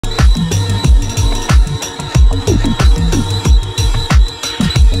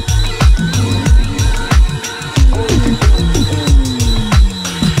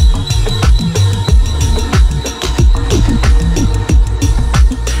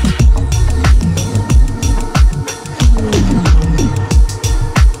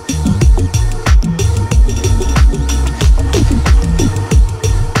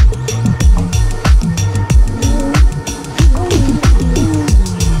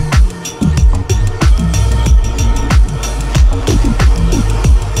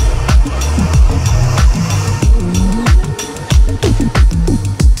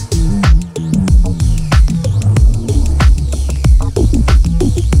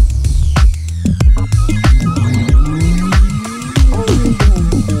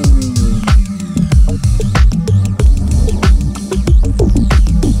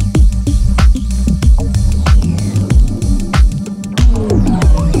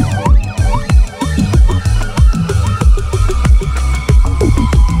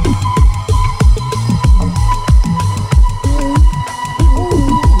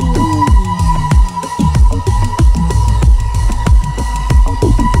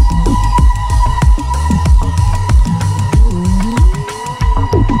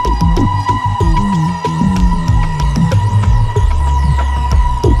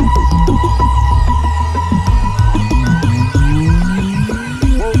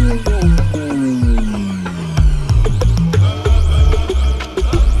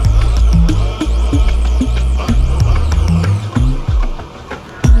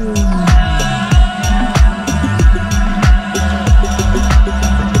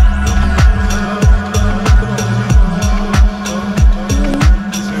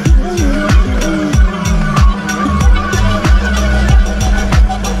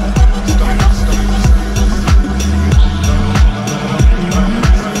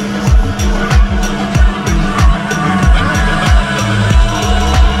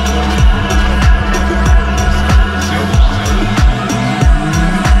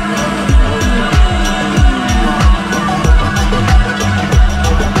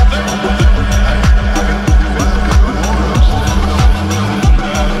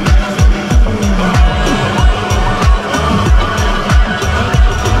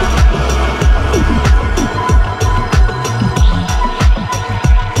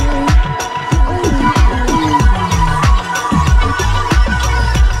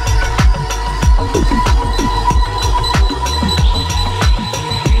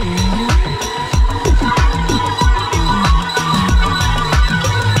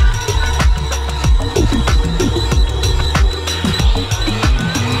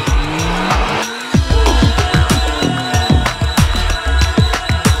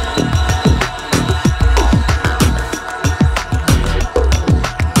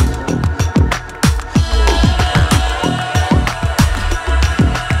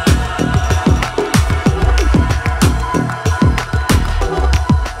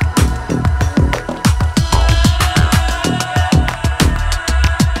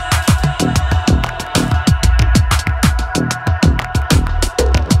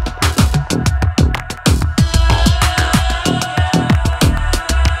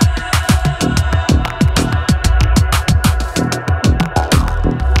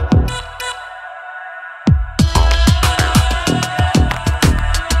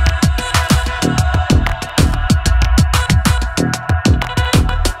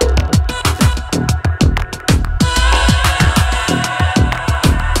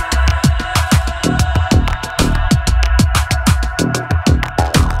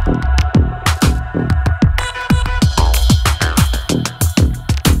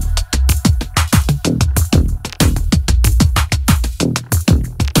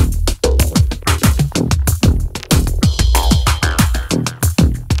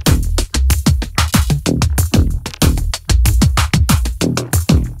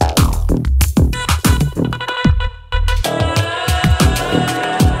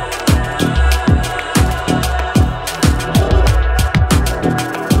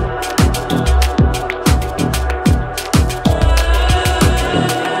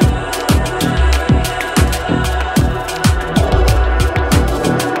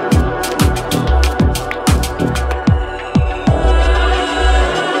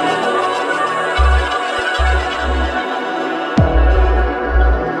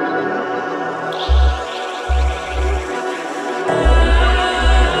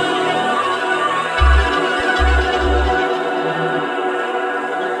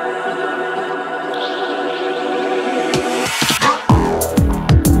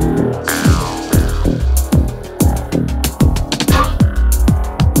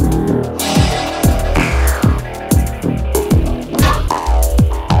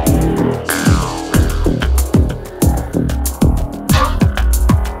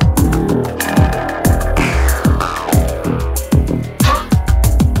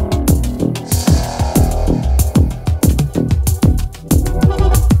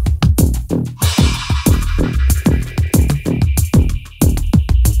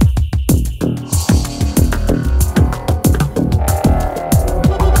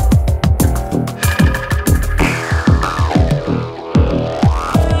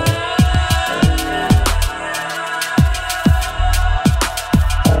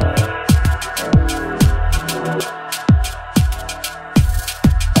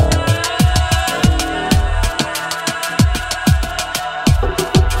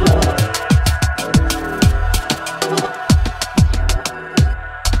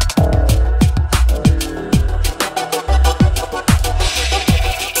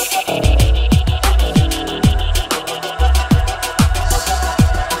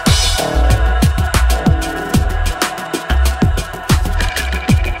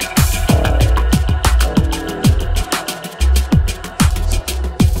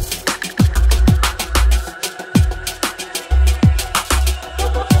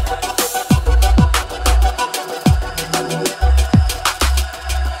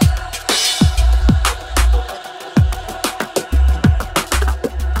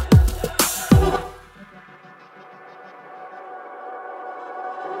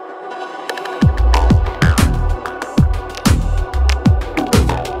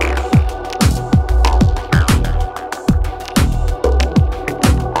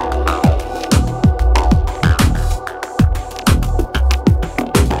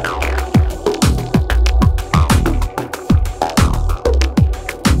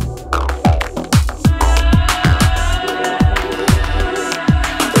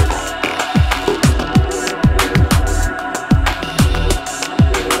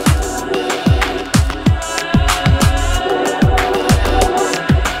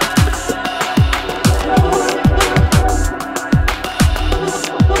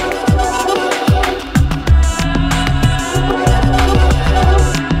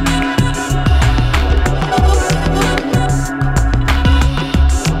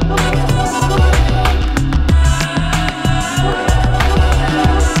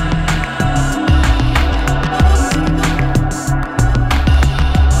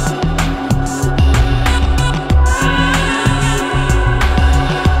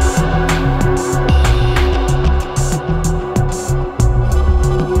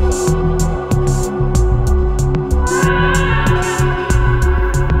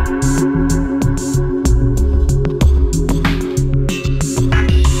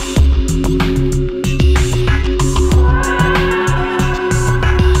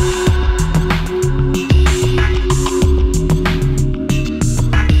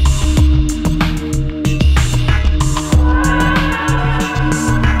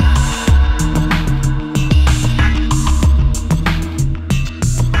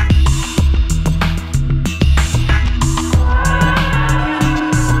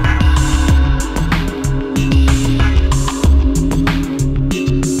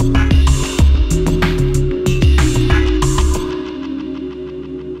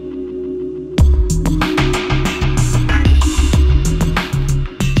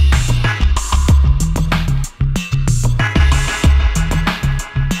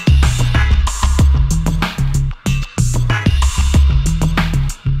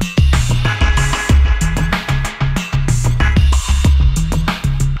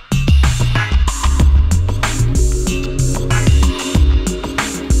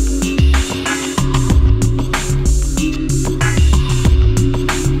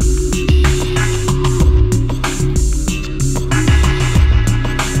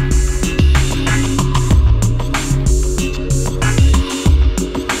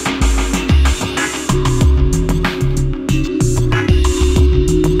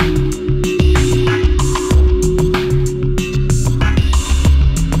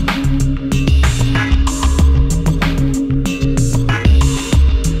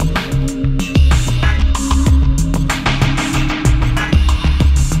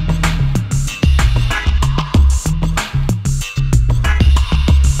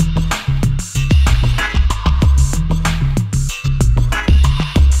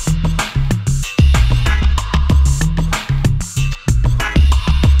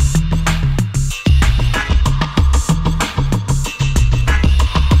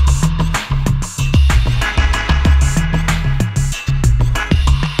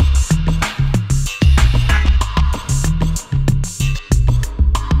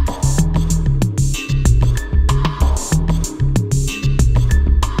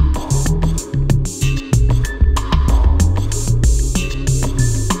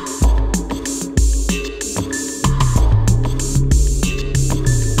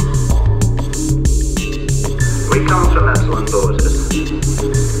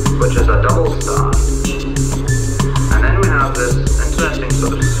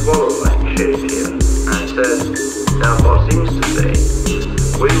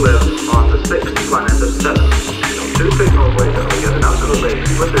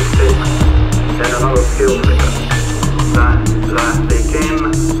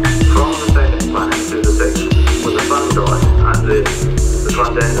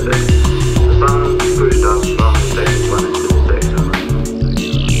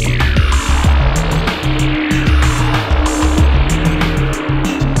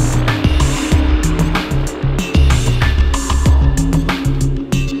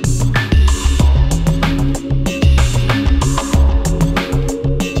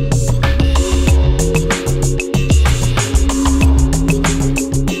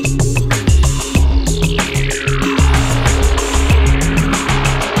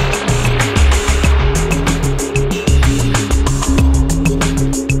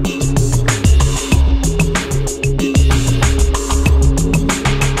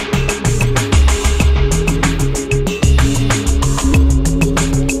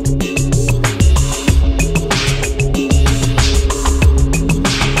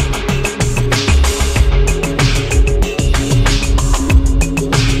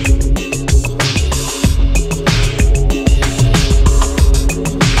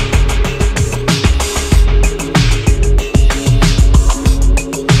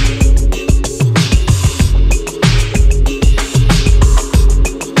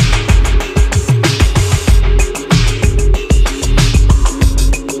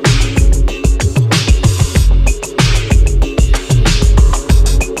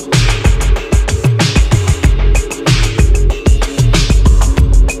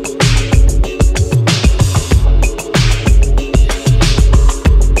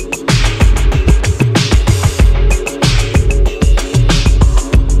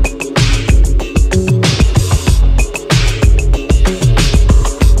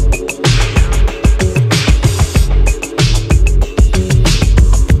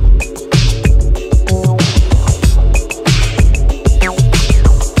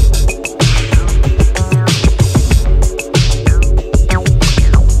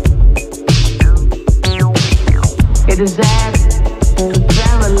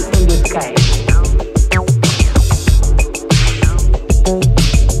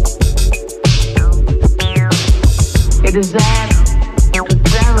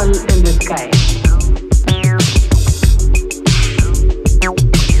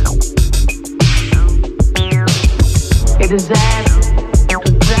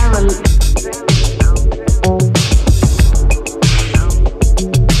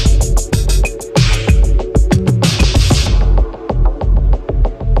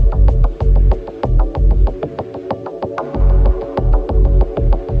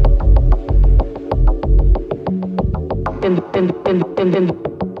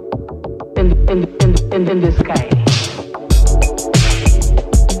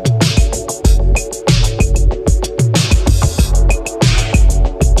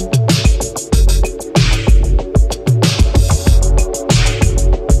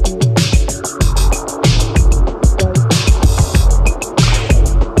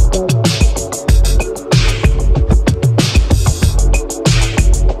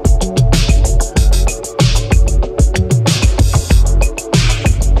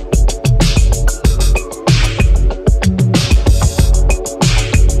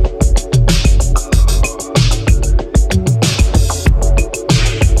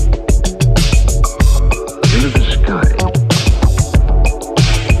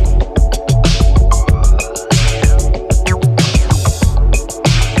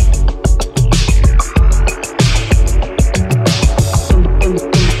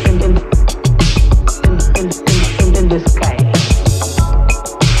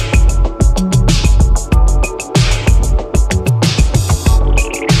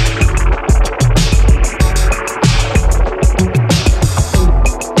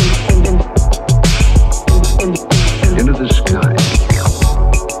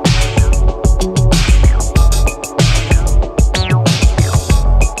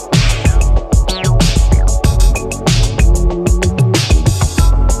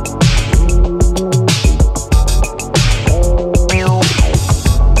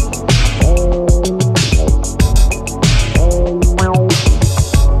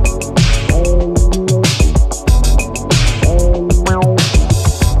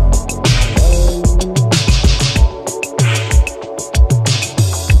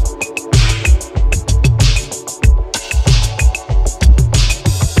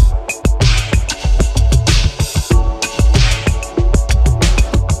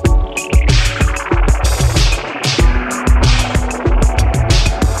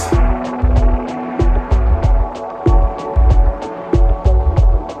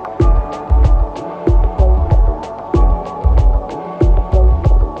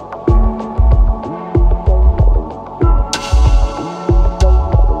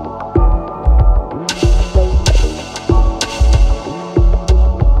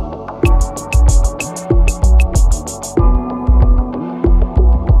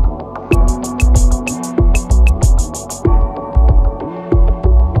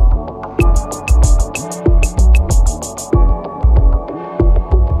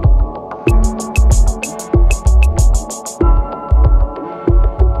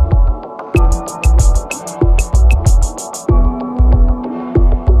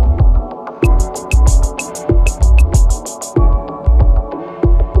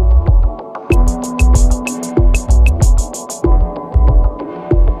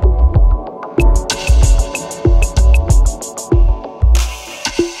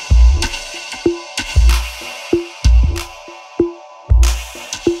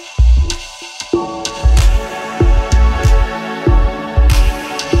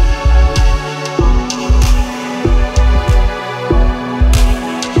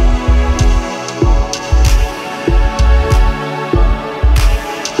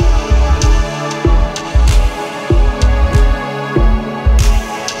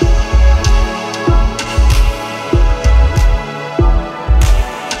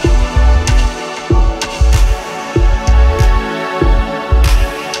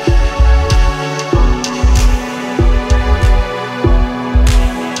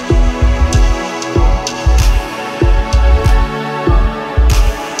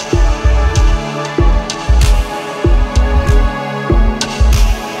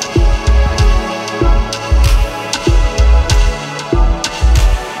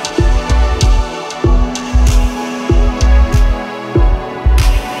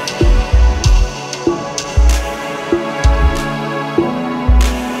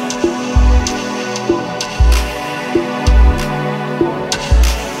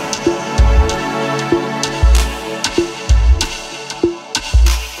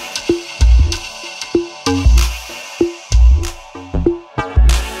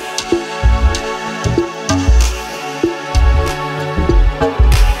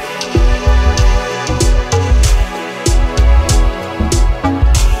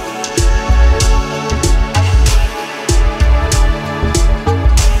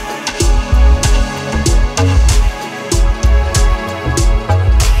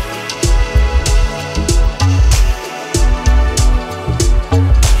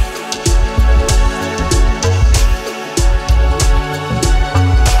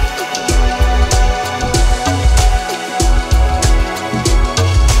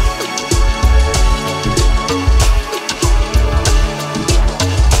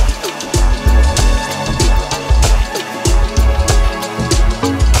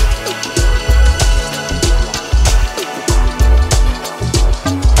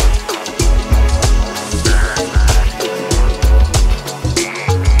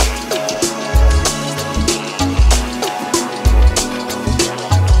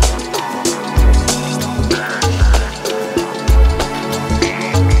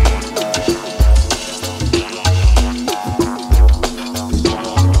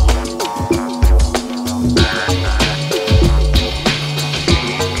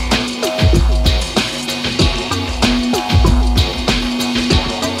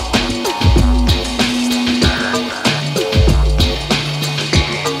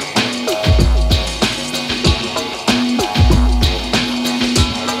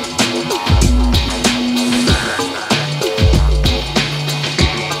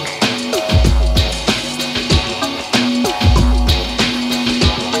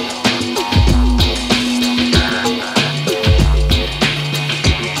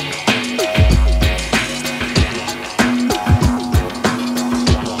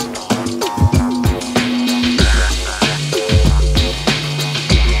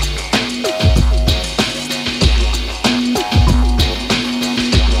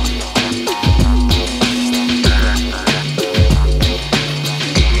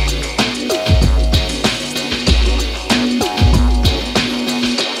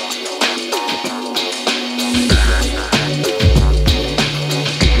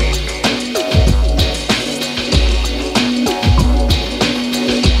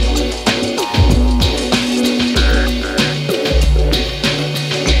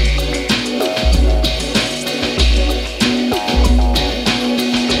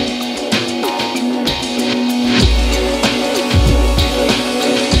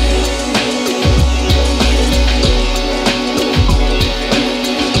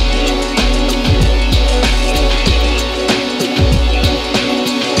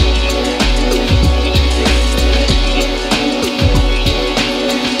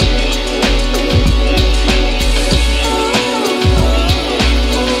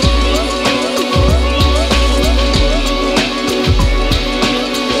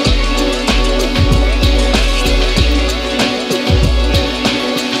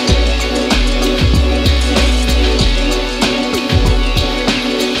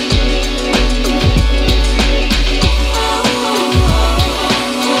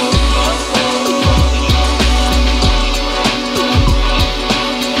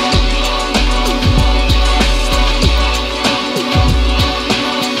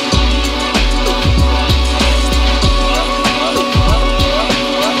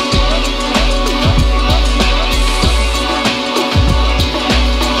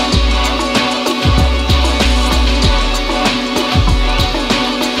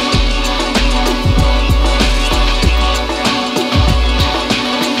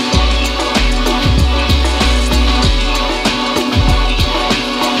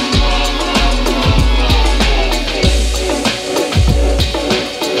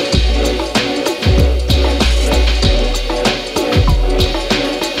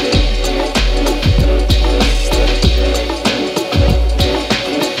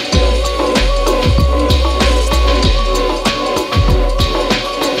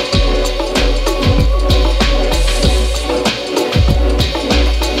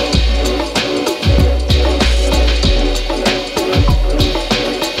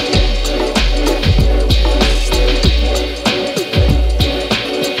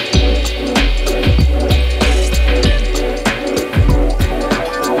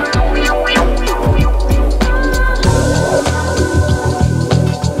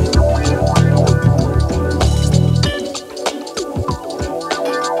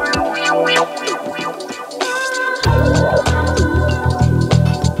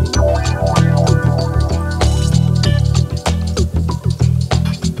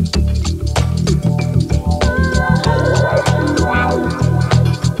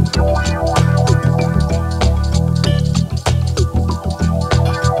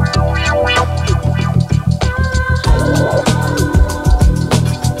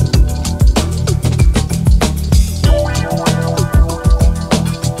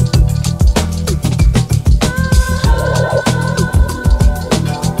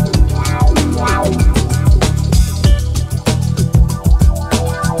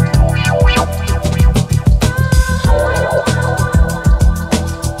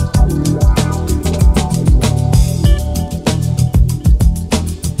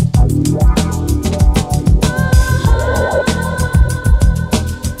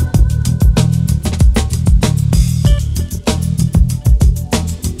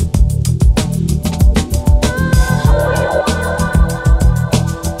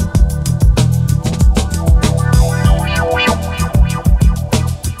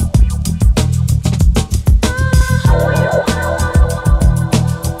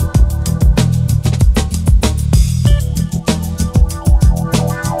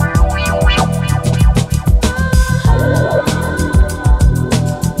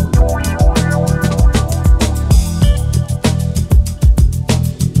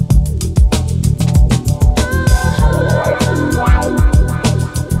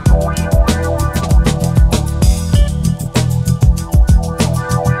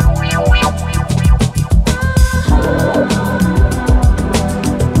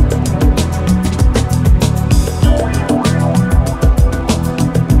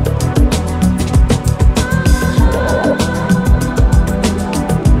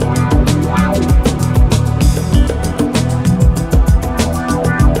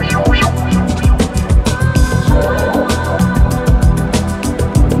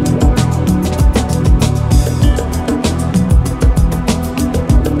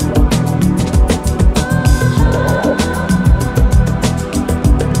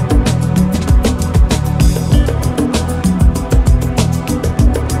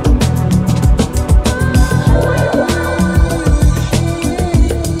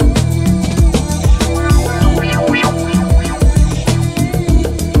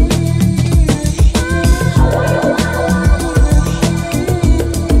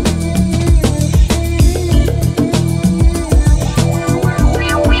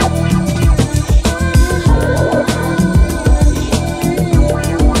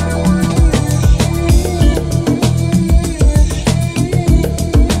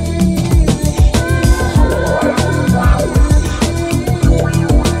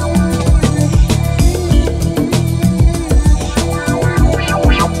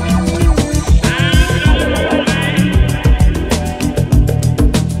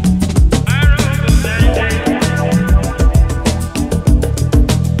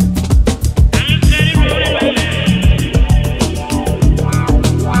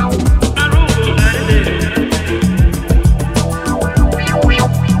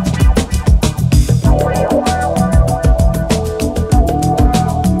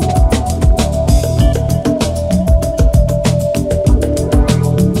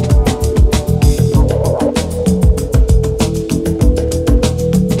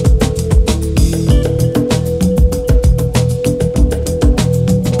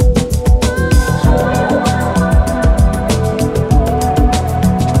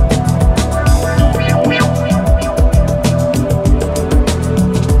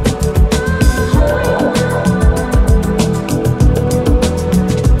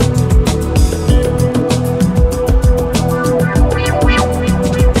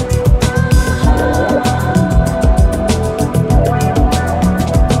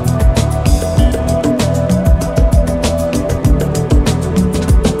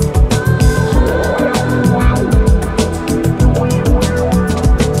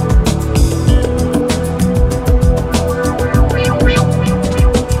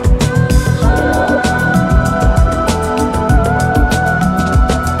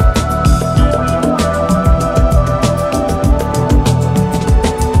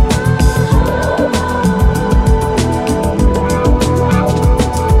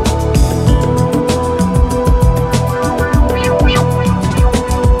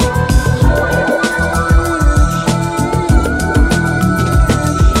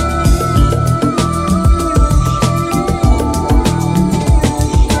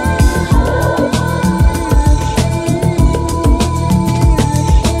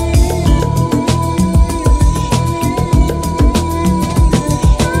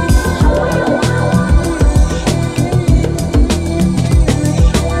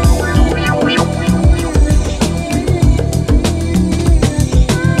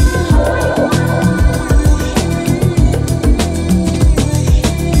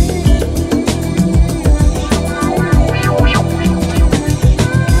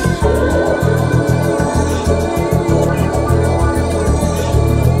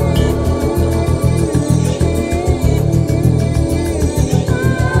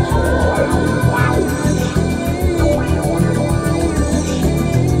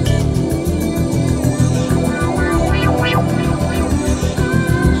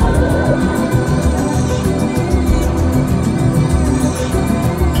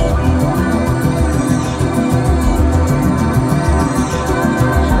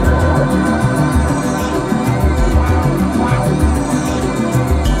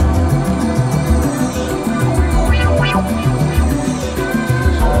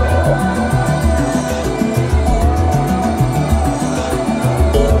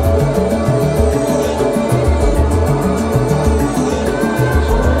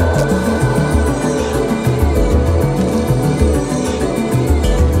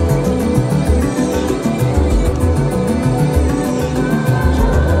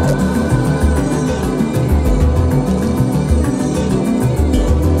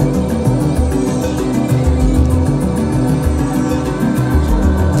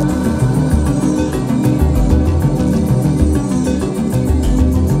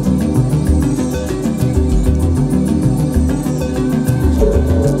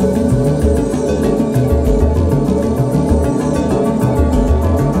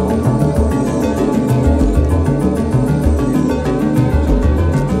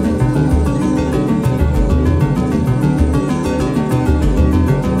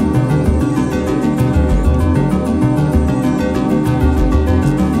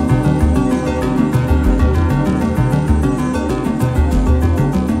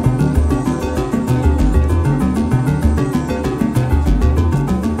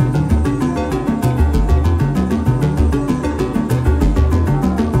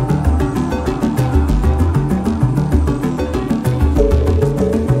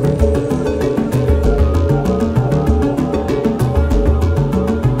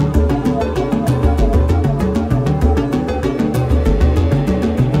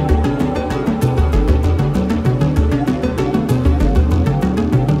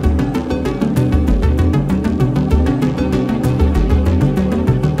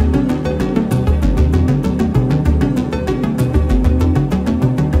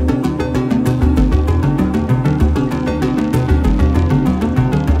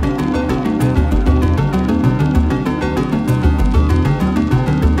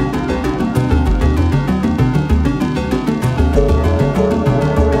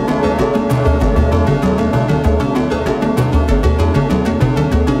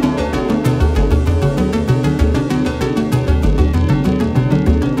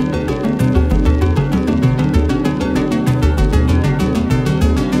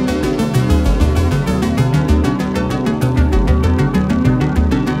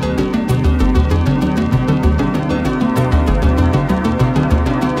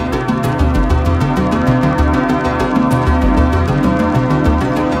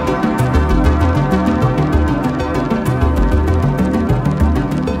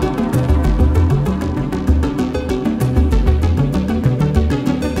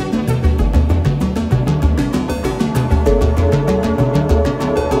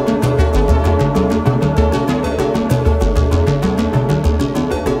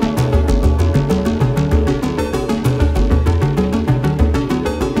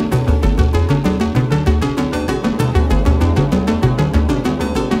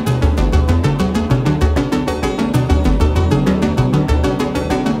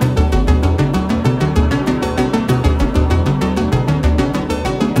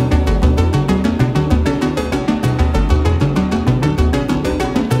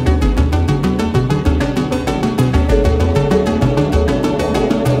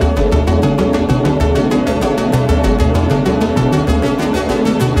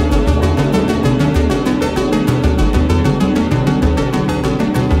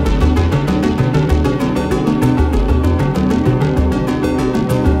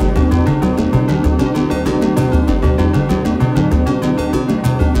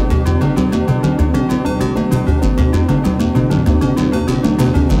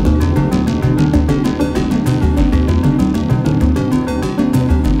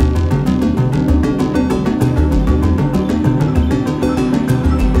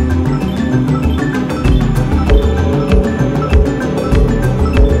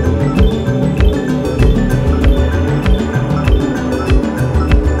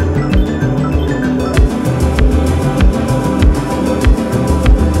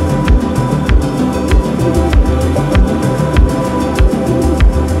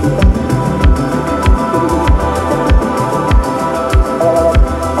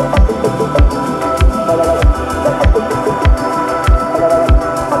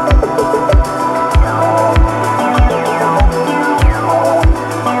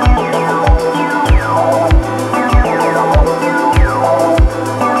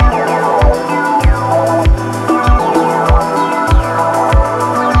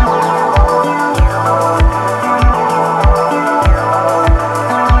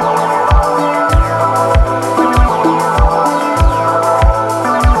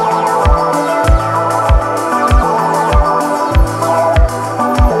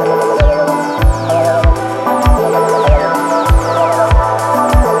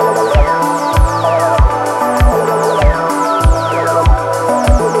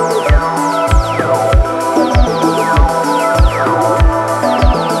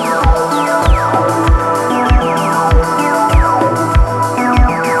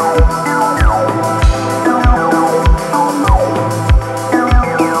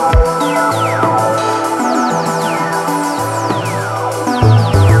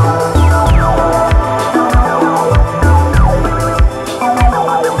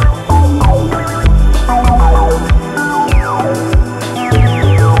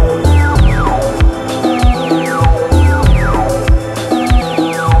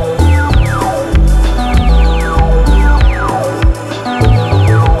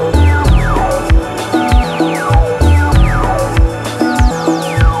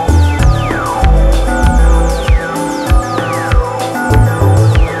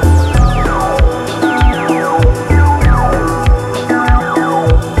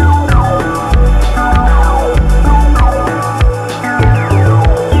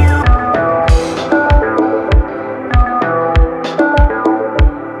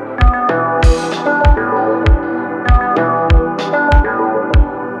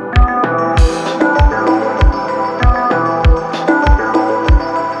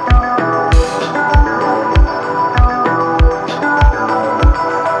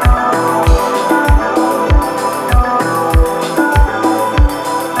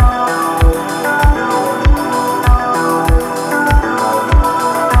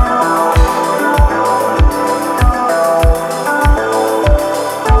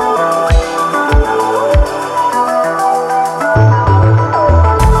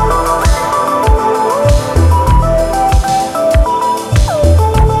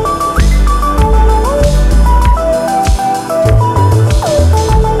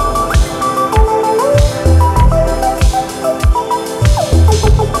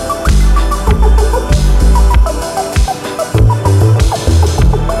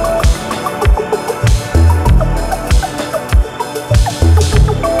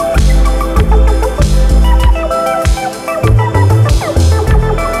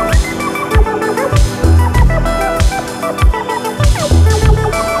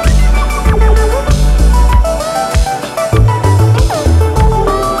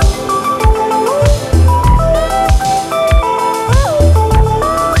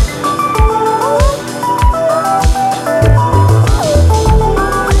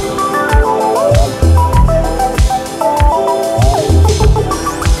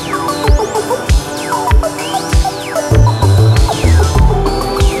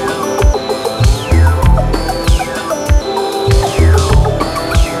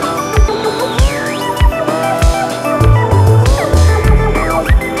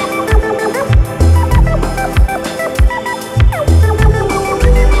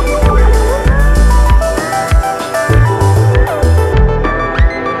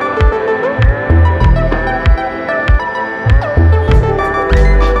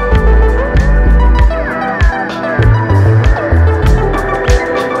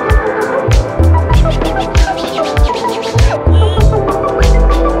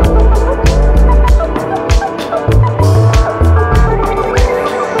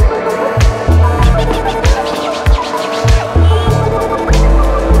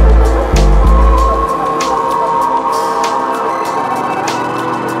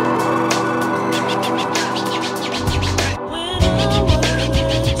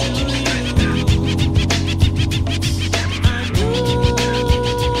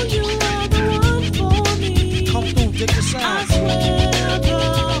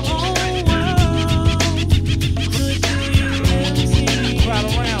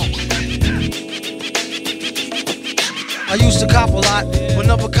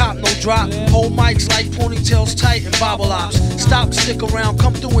drop. Hold mics like ponytails tight and bobble ops. Stop and stick around,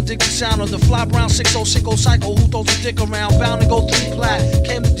 come through and dig the sound of the fly brown 6060 psycho who throws a dick around. Bound to go 3 plat,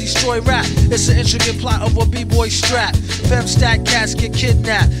 came to destroy rap. It's an intricate plot of a b-boy strap. Fem stack cats get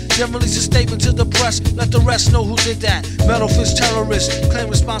kidnapped. Then release a statement to the press, let the rest know who did that. Metal fist terrorists, claim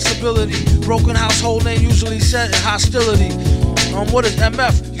responsibility. Broken household name usually set in hostility. What is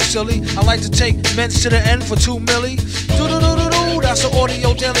MF, you silly? I like to take men's to the end for 2 milli. Do-do-do-do-do, that's an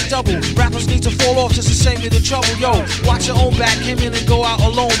audio daily double. Rappers need to fall off just to save me the trouble. Yo, watch your own back, came in and go out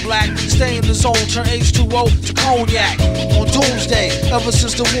alone, black. Stay in the zone, turn H2O to cognac. On doomsday, ever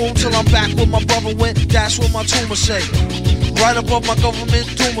since the womb till I'm back where my brother went, that's what my tumor say. Right above my government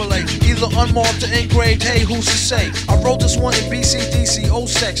tumulate, either unmarked or engraved, hey, who's to say? I wrote this one in BCDC, O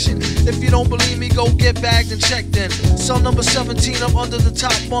section. If you don't believe me, go get bagged and checked in. Cell number 17, I'm under the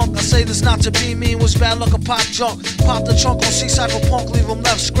top bunk. I say this not to be mean, was bad luck a pop junk. Pop the trunk on C-side for punk, leave him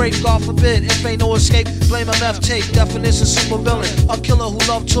left scraped, God forbid. If ain't no escape, blame MF tape. Definition super villain, a killer who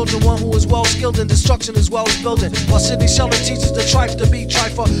loved children, one who is well skilled in destruction as well as building. While Sidney Sheldon teaches the trife to be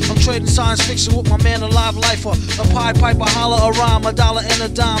trifer, I'm trading science fiction with my man, a live lifer. A Pied Piper holler a rhyme, a dollar and a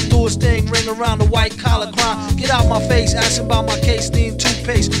dime, do his thing, ring around the white collar crime. Get out my face, asking about my case, need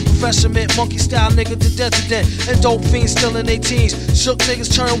toothpaste. Professor Mint, monkey style nigga to death to death. And dope fiends still in their teens. Shook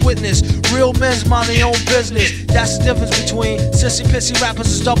niggas turn witness. Real men's mind their own business. That's the difference between sissy pissy rappers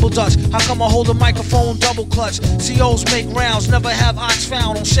is double dutch. How come I hold a microphone double clutch? COs make rounds, never have ox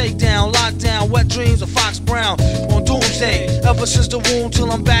found on shakedown, lockdown, wet dreams of Fox Brown. On doomsday, ever since the womb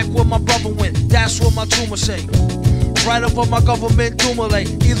till I'm back where my brother went. That's what my tumor say. Right above my government tumulate,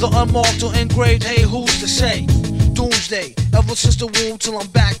 either unmarked or engraved, hey, who's to say? Doomsday, ever since the womb till I'm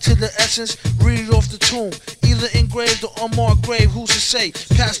back to the essence, read it off the tomb. Either engraved or unmarked grave, who's to say?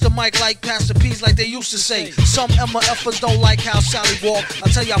 Pass the mic like Pastor P's like they used to say. Some MFers don't like how Sally walk. I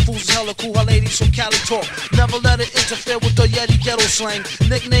tell y'all fools is hella cool, her ladies from Cali talk. Never let it interfere with the Yeti ghetto slang.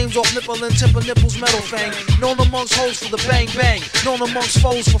 Nicknames off nipple and tip of nipples metal fang. Known amongst hoes for the bang bang. Known amongst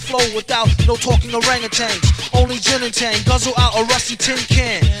foes for flow without no talking orangutans. Only gin and tang, guzzle out a rusty tin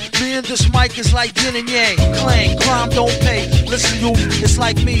can. Me and this mic is like yin and yang. Clang, crime don't pay. Listen you, it's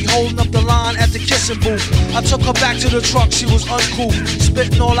like me holding up the line at the kissing booth. I took her back to the truck, she was uncouth,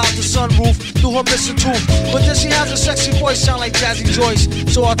 spitting all out the sunroof through her missing tooth. But then she has a sexy voice, sound like Jazzy Joyce.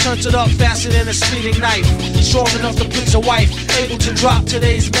 So I turned it up faster than a speeding knife. Strong enough to please a wife, able to drop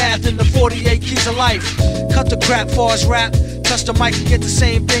today's math in the 48 keys of life. Cut the crap for his rap. Touch the mic and get the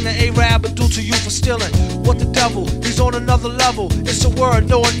same thing an Arab would do to you for stealing. What the devil? He's on another level. It's a word,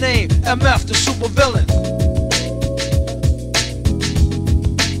 no a name. MF, the super villain.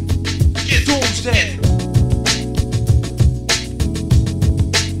 Doomsday.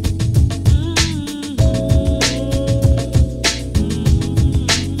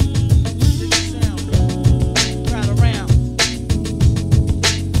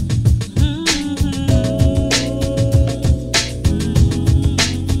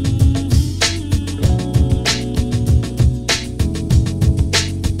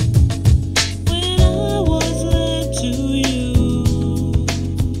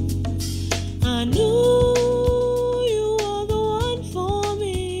 I knew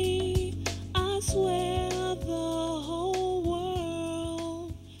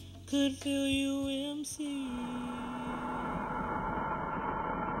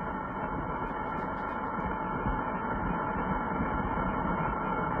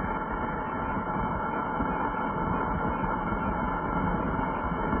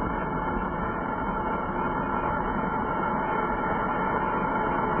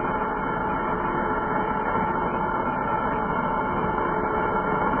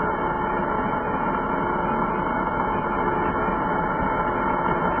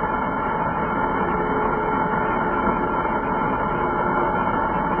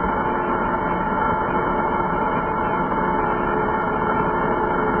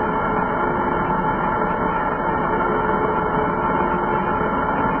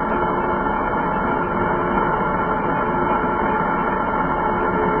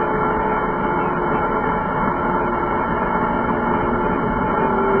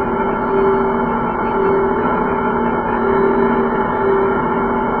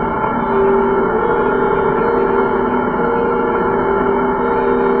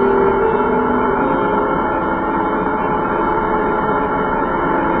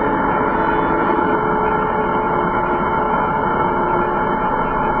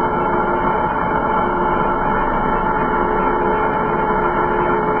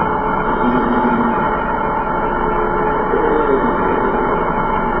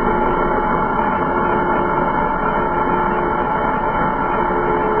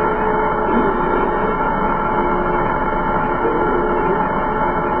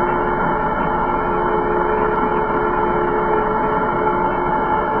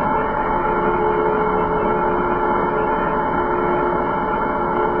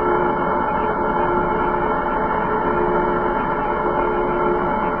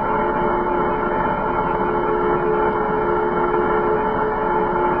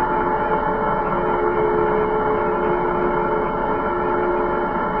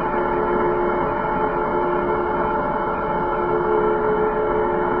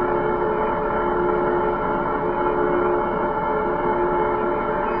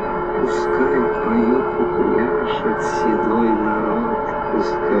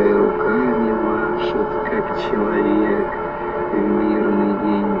Пускай руками машет, как человек. В мирный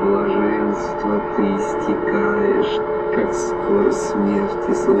день блаженства ты истекаешь, как скоро смерть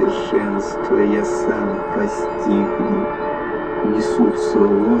и совершенство я сам постигну. Несутся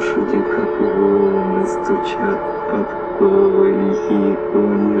лошади, как волны, стучат подковы, лихие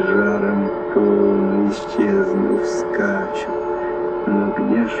кони жаром полны, исчезнув, скачут. Но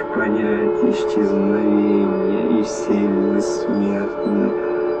где ж понять исчезновение и сильно смертно,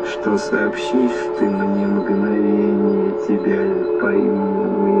 что сообщишь ты мне мгновение, тебя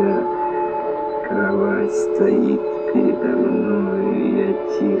пойму я. Кровать стоит передо мной, я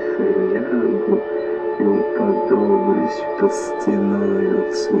тихо лягу и уподоблюсь под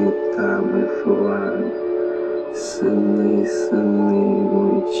стеною цветам и флагу. Сыны, сыны,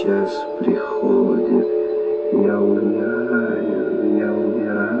 мой час приходит, я умираю,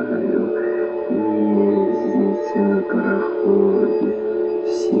 не ездите на пароходе,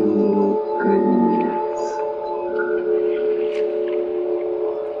 всему конец.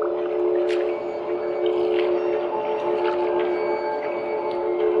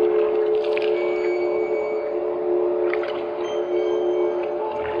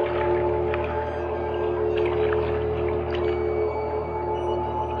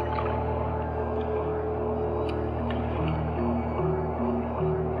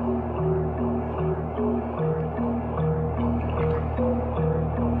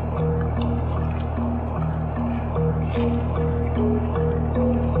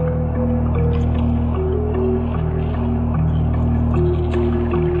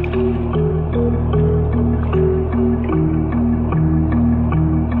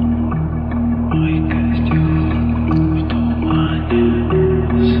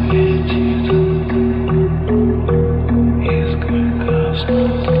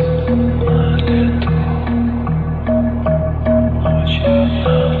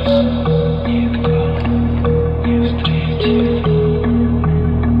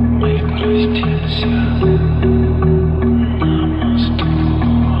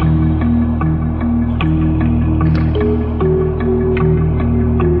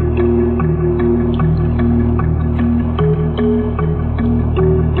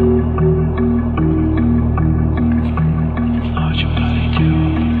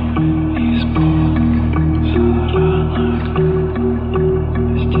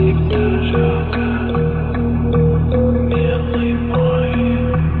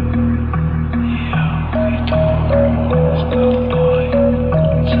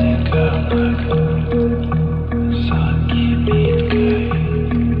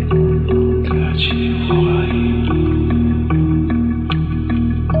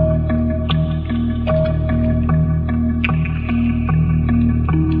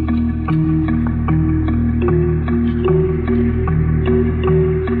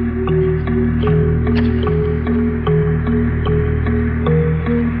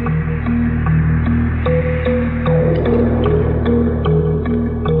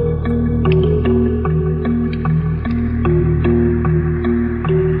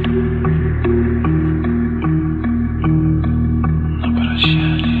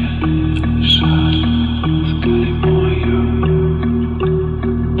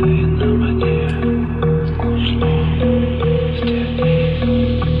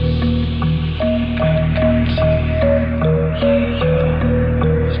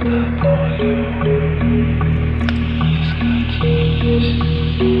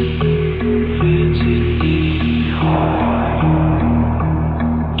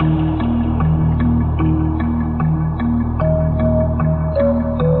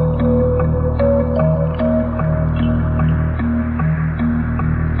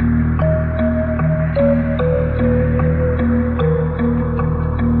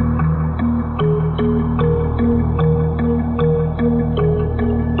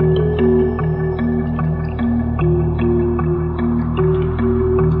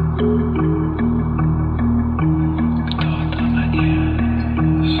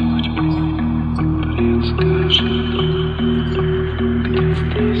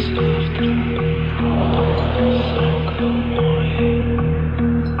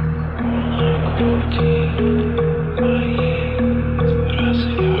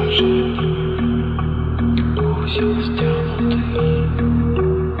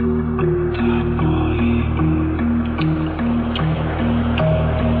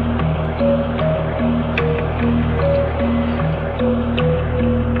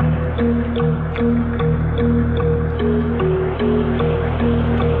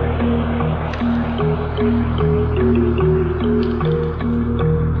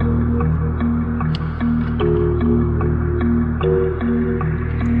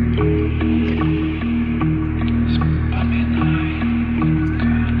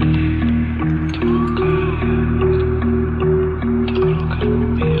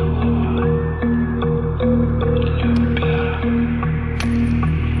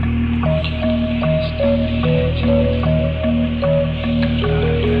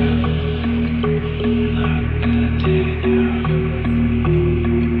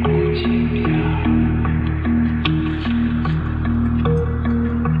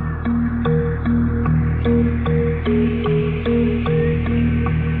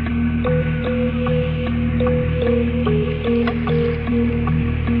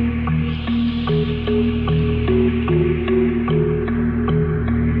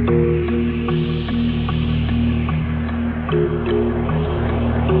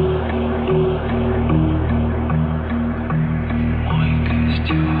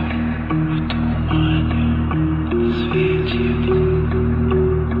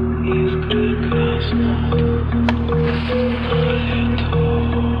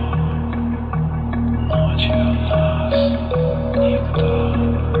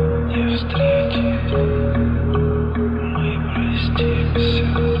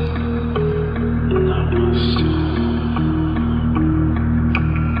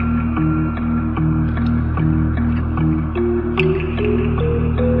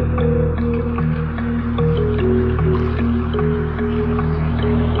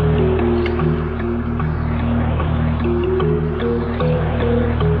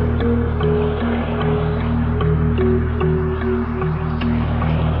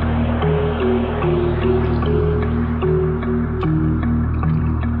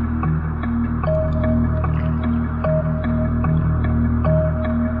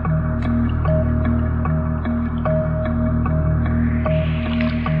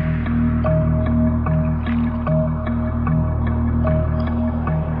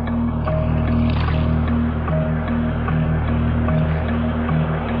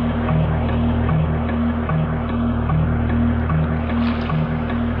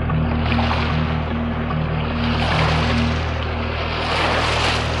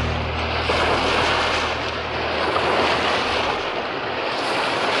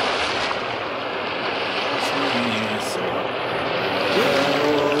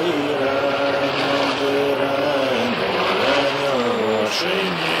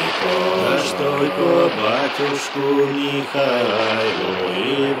 батюшку Михайлу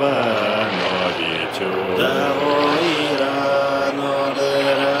Ивановичу. Да ой, рано, да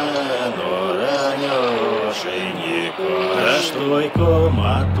рано, ранешенько. Да штойко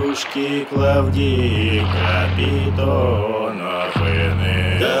матушки Клавдии Капитоновыны.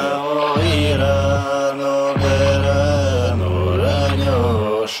 Да ой, рано, да рано,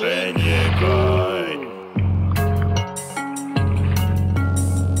 ранешенько.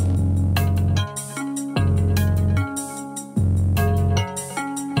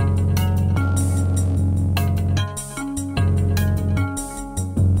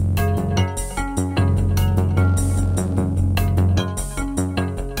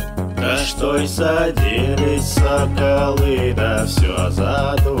 Да что и садились соколы, да все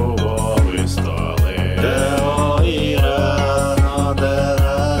за дубовые столы. Да ой, рано, да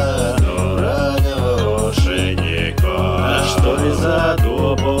рано, ранешенько. Да что и за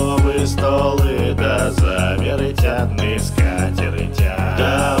дубовые столы, да за вертятные скатертя.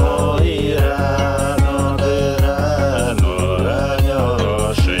 Да ой, рано, да рано,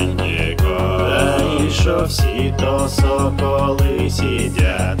 ранешенько. Да еще все то соколы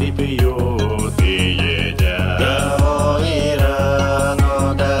сидят и пьют и едят. Да ой,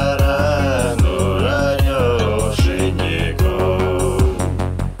 рано, да рано, ранешенько.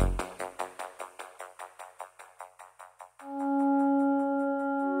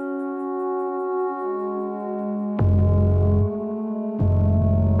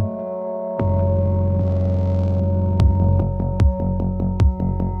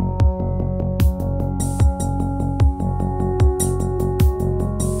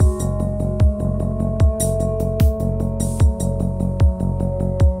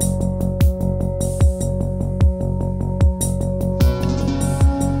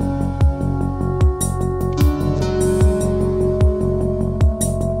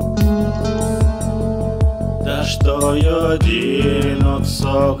 Да что один от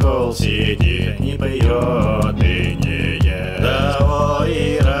сокол сидит, не пьет и не ест. Да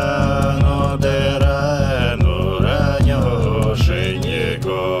ой, рано, да рано,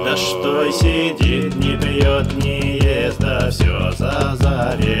 ранешенько. Да что сидит, не пьет, не ест, да все за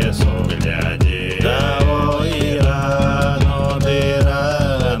завесу глядит. Да ой, рано, да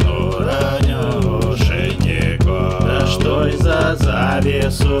рано, ранешенько. Да что за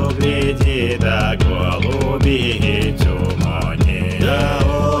завесу глядит, да голуби тюмони. Да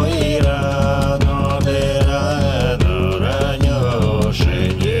ой, рано, да рано,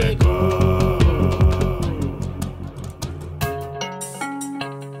 ранешенько.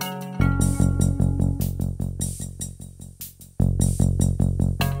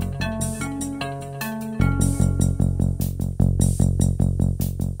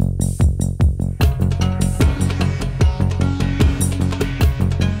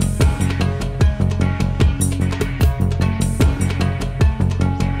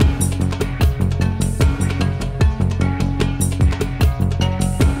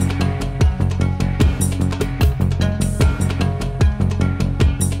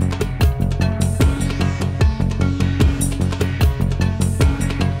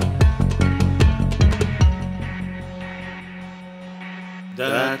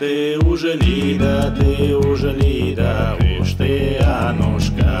 Да ты уже ли, да ты уже ли, да уж ты,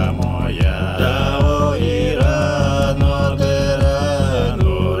 Анушка моя. Да ой, рано, да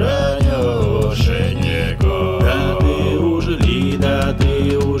рано, ранешенько. Да ты уже ли, да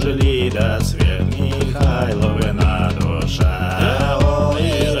ты уже ли, да свет Михайловна душа. Да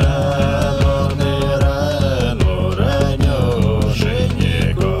ой, рано, да рано,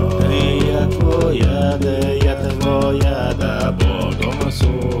 ранешенько. Ты я твоя, да я твоя, да Богом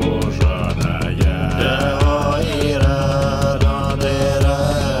суженая. Да ой, рано, да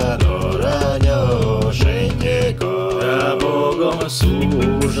рано, ранешенько. Да Богом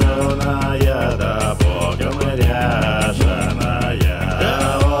суженая, да Богом ряженая. Да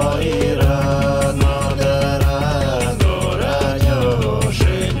ой, рано, да рано,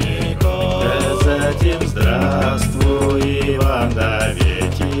 ранешенько. Да затем здравствуй, Иван, да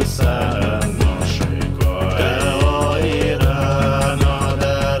ведь и Санушенько. Да ой, рано,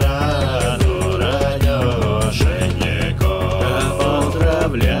 да рано, ранешенько. Да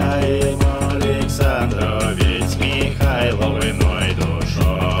поздравляем Александрович с Михайловной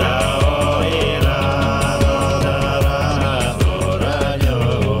душой. Да ой, рано,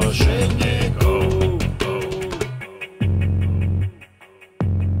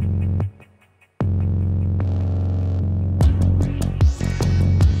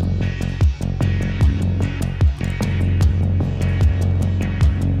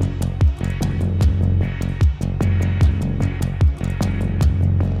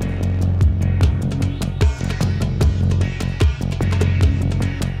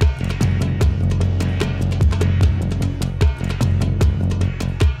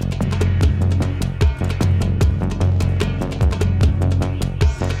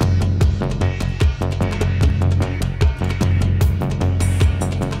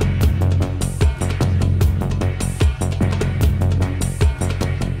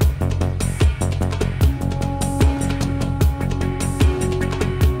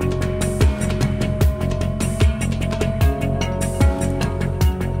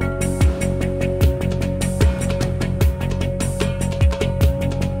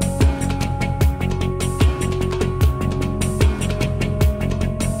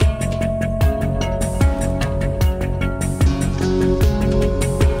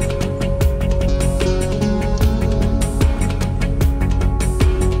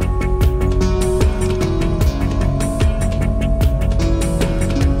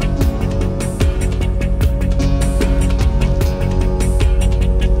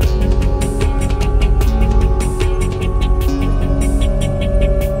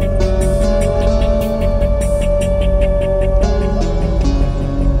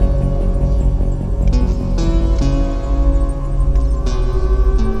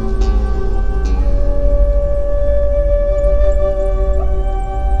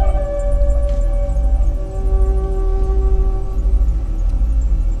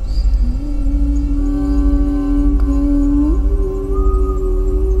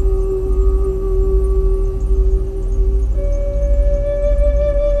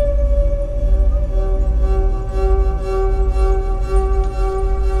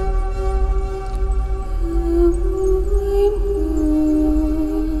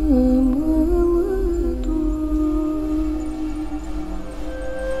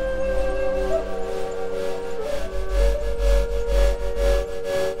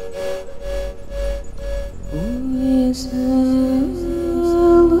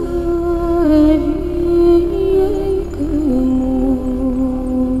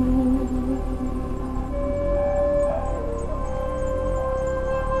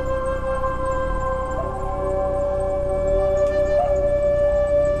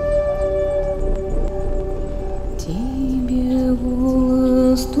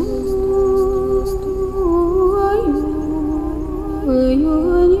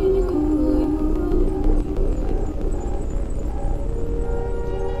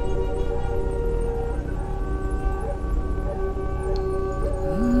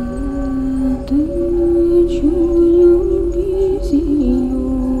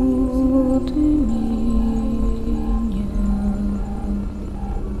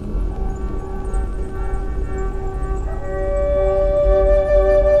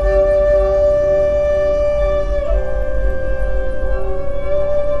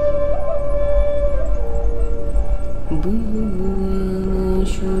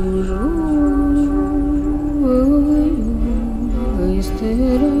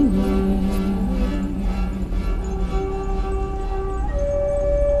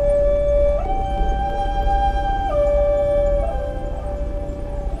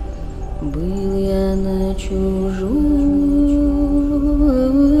 Был я на чужой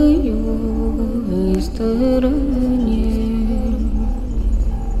стороне.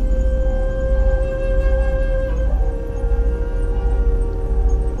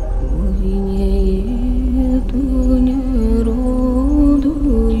 Ой, не эту неродую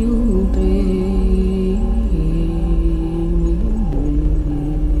премию.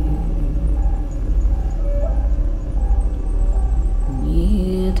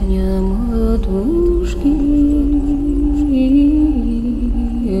 Нет, не матушки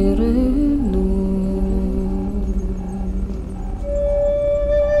родной.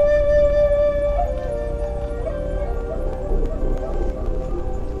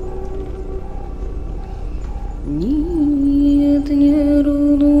 Нет, не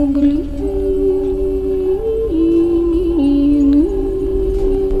роду блины.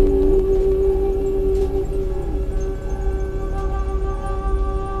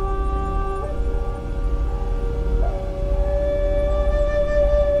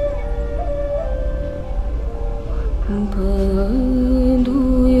 Пойду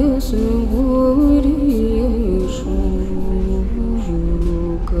я с горя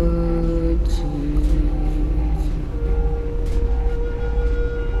шукать.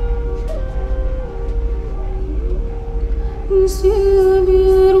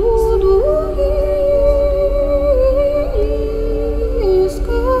 Соберу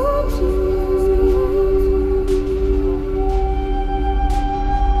искать.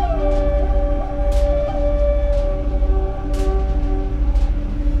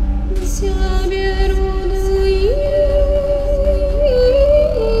 Соберу искать.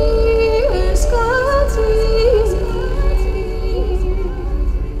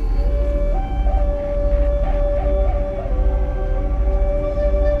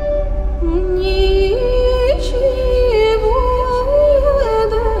 Ничего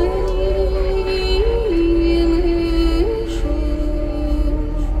да не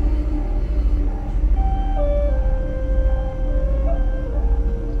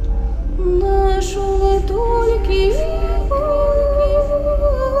нашел только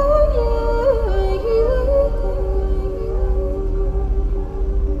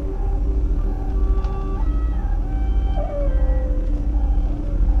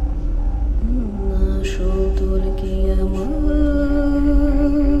нашел только я моя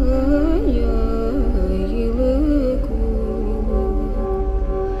елку.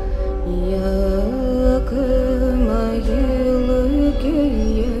 Я к могилке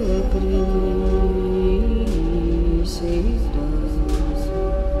я приседаю.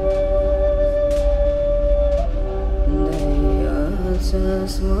 Да и отца с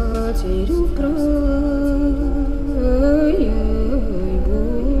матерью края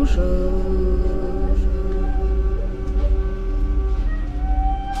Божа.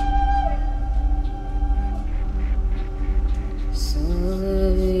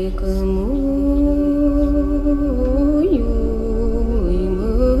 Соловейка мой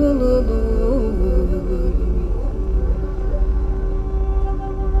молодой,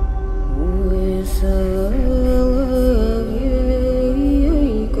 ой, соловейка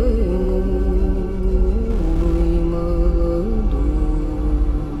мой молодой.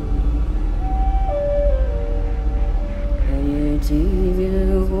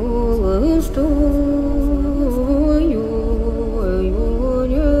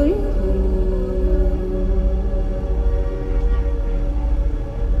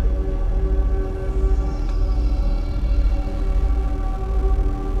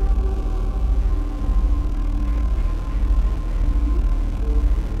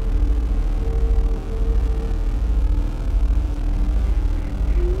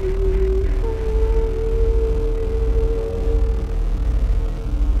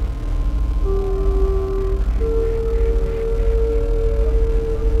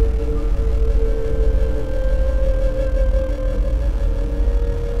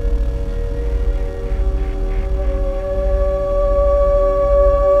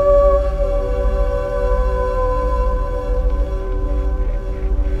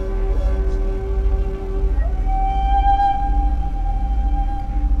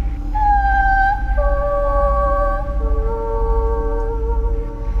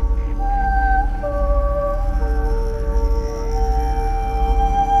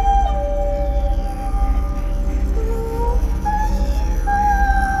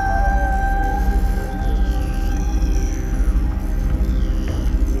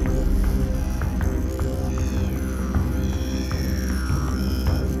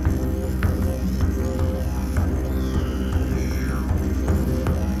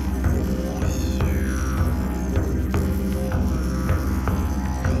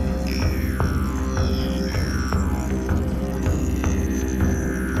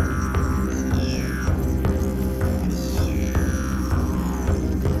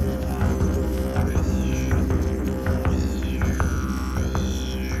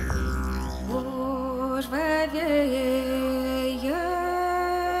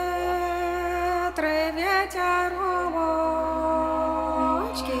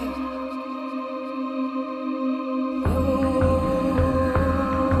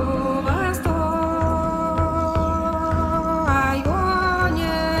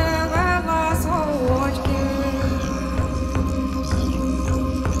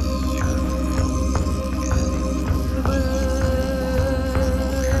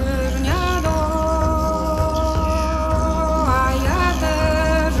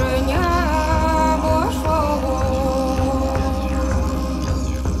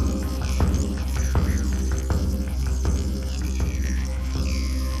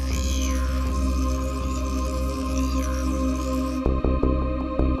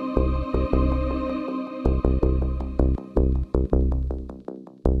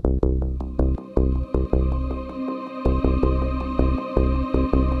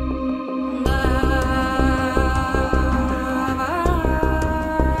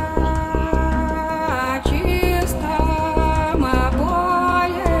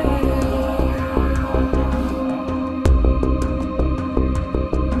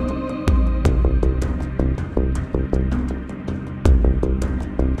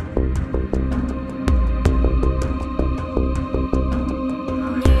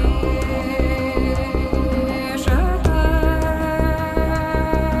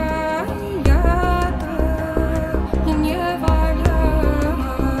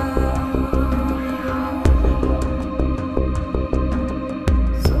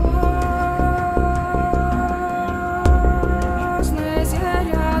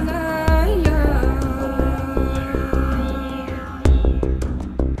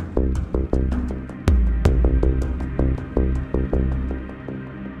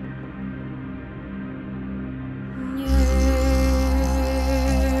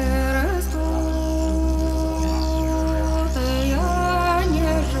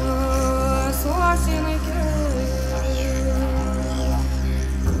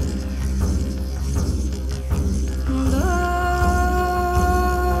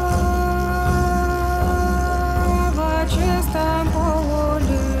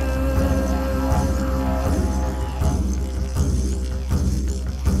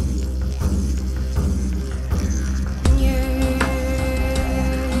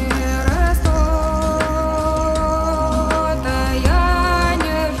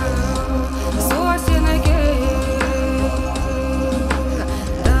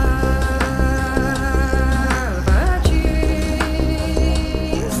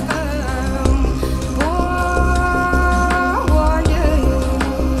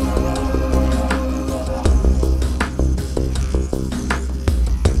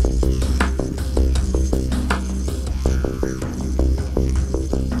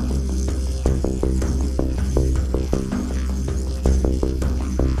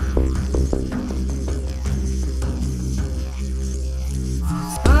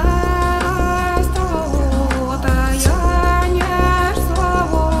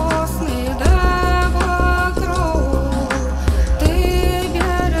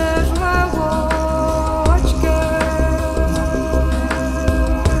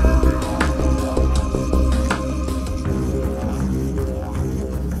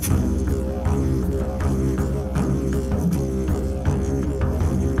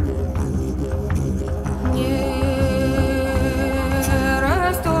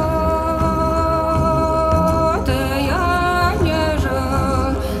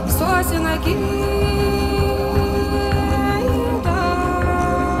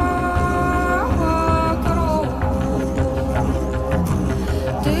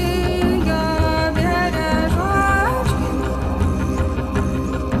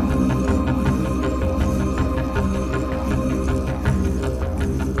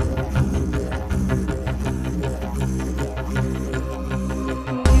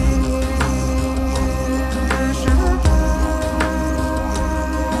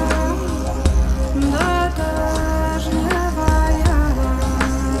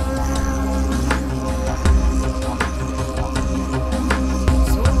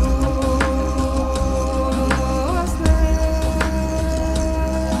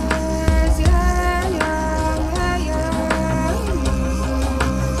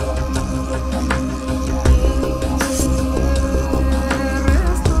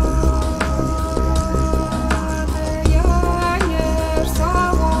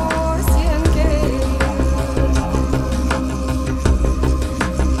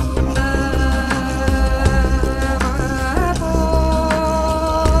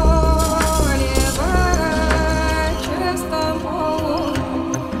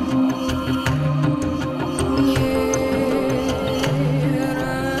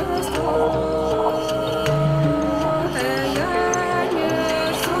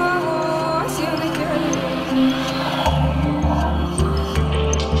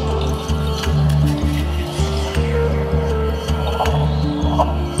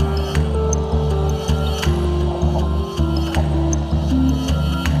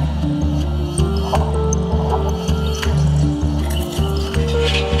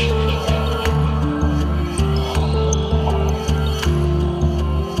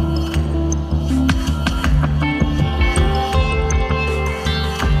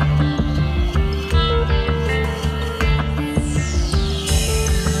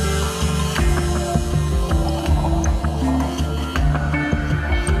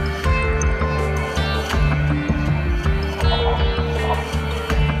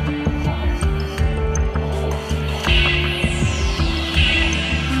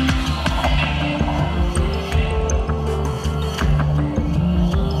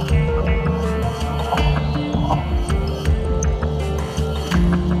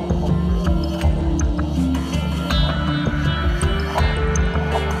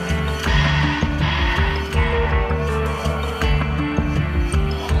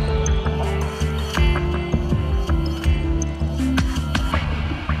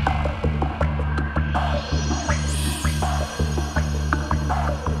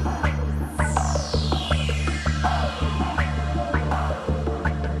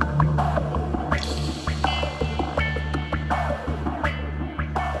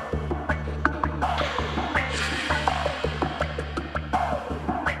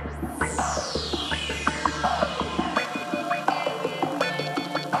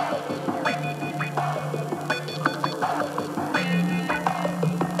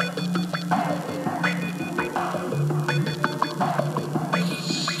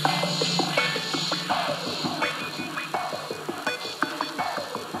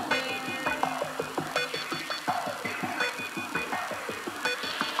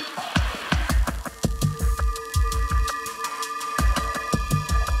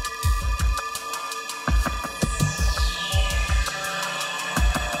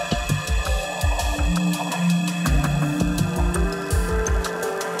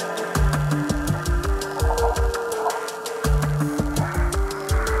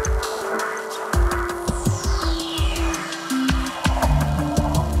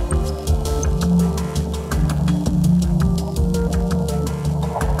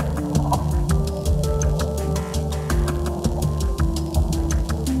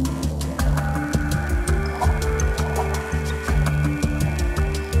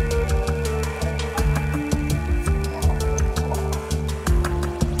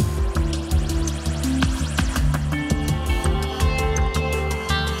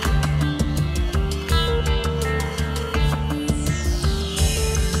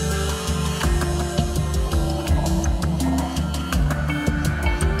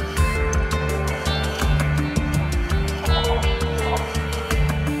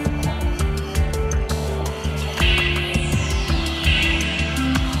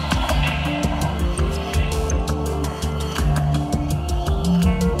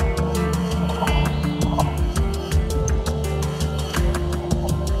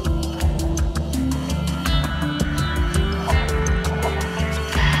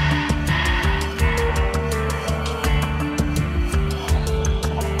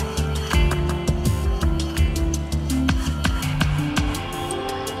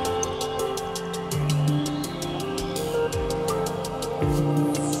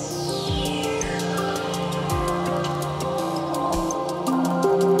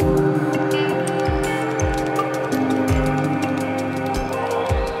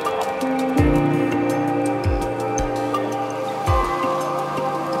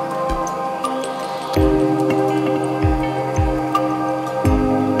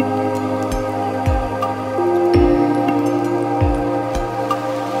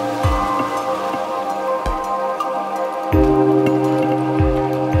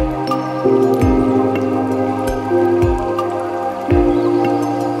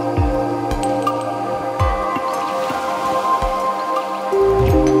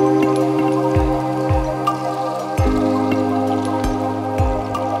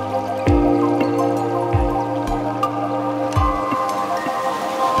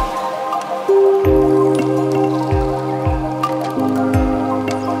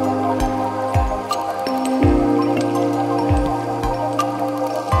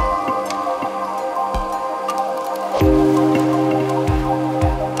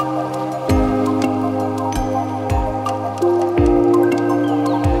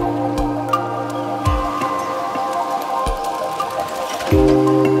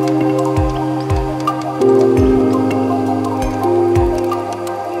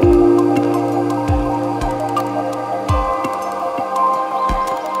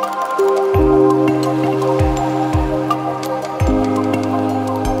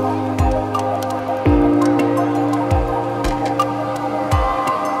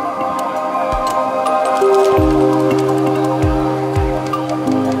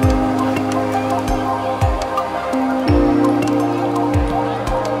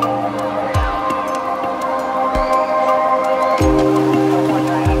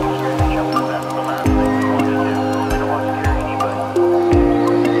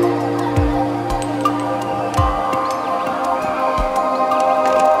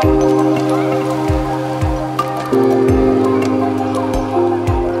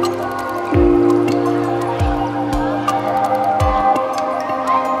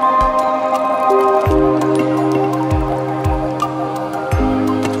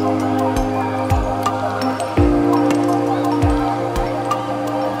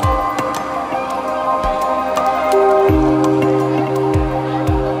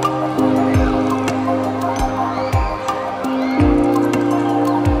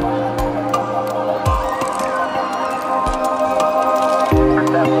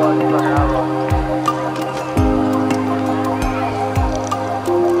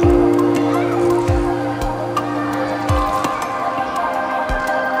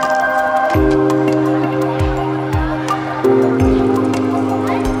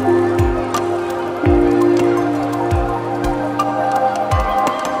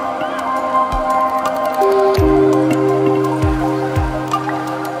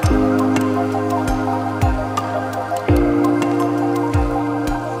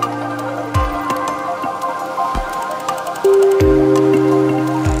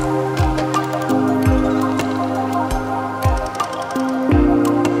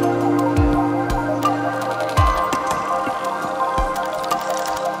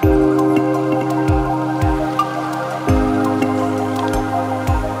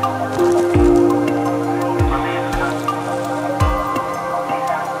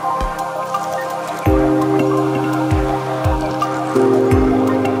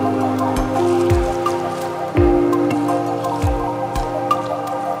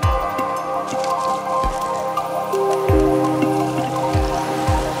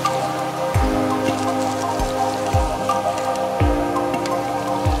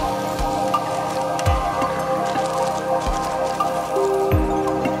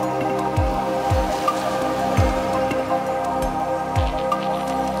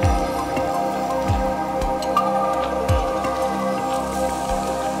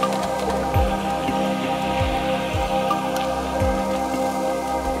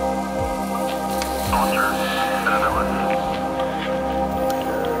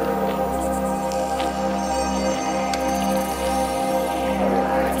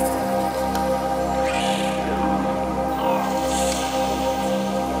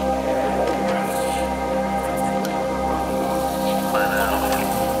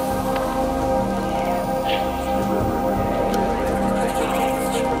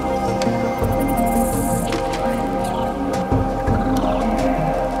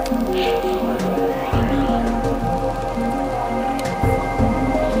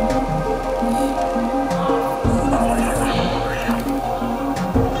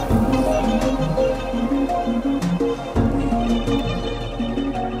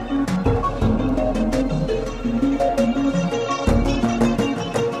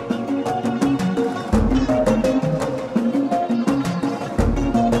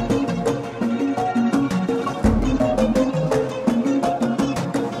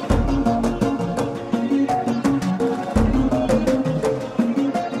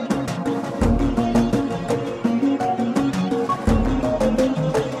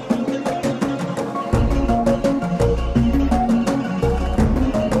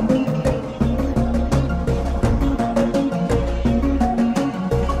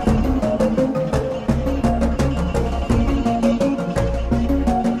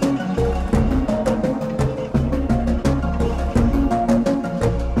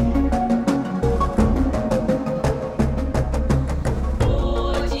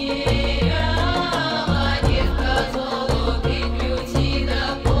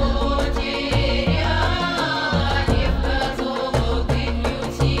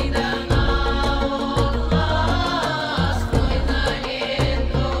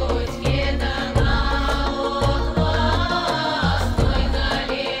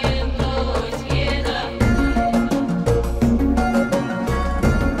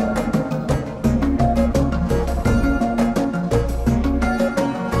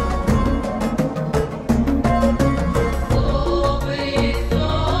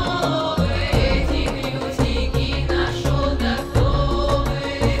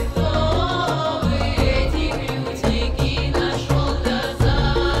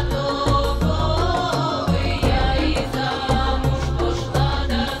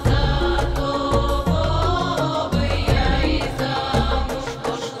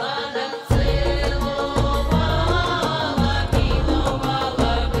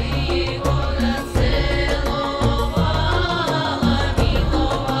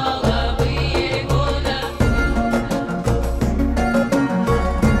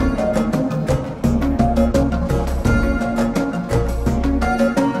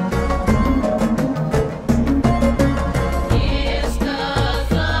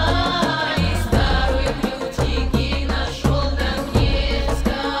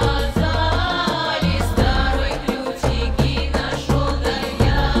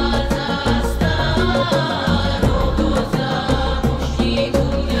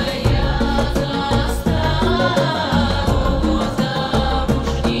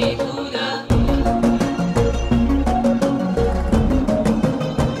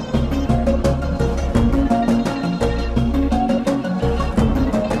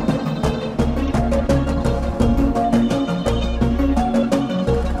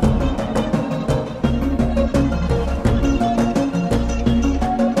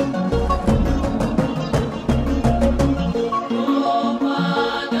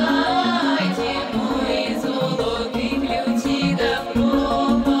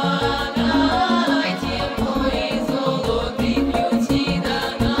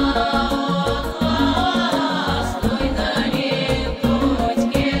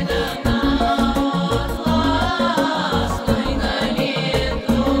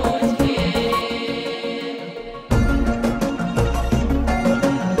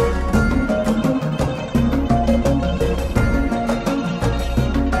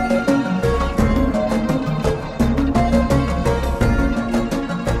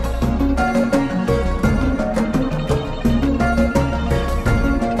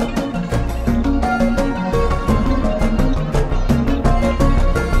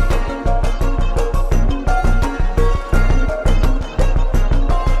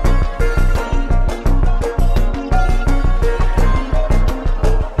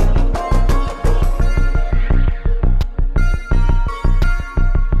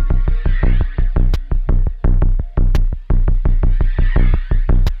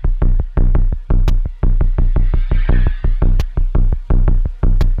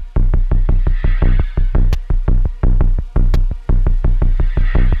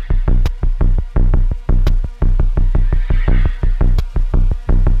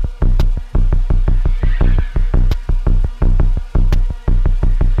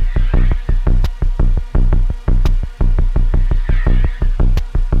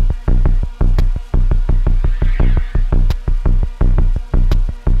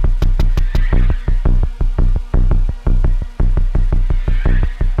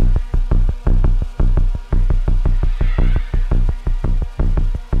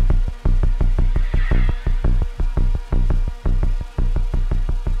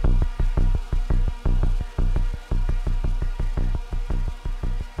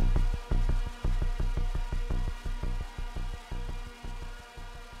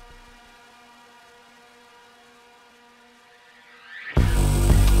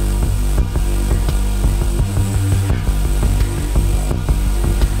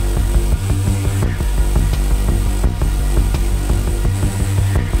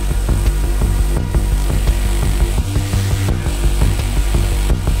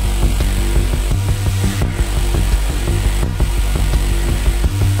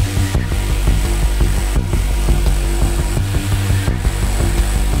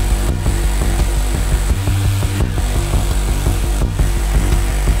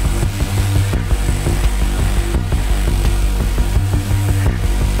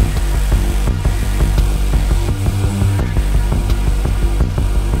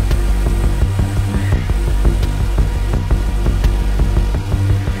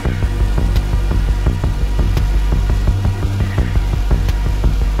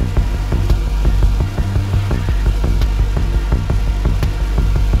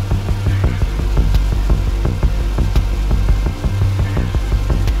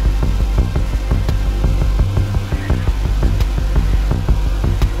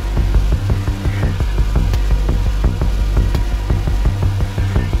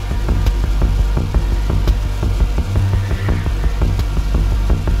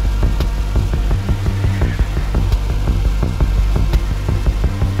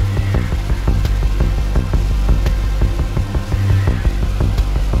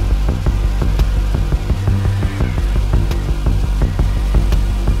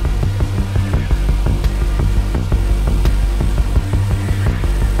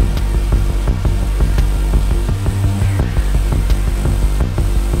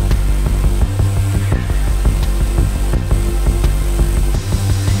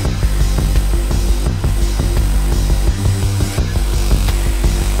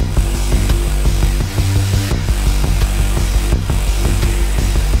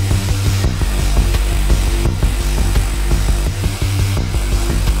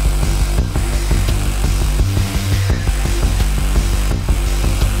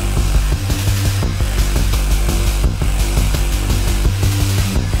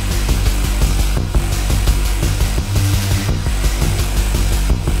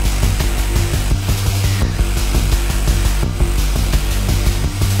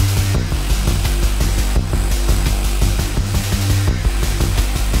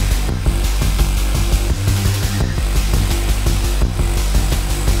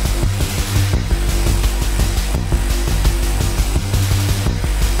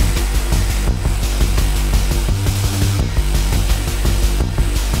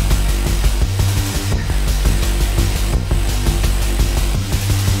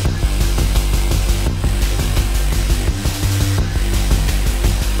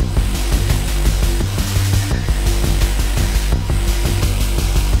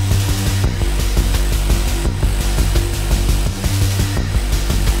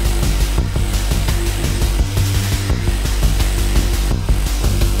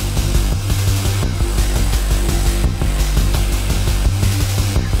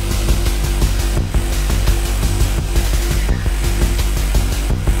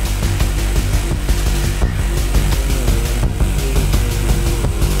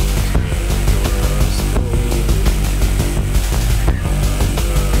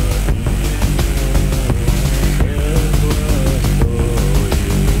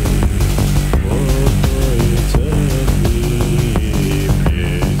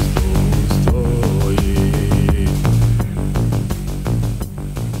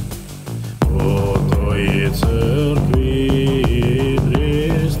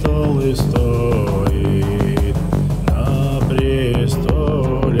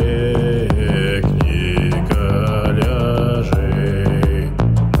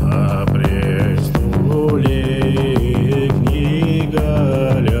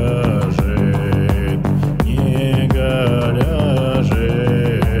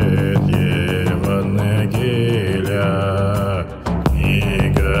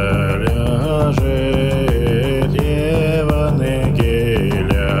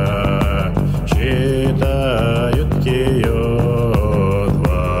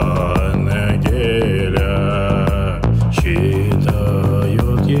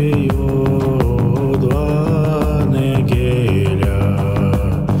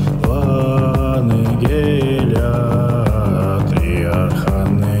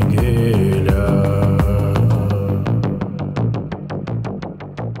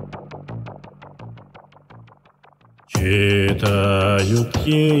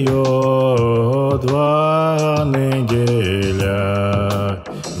 ее 2 неділя,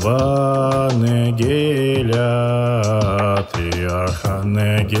 2 неділя, 3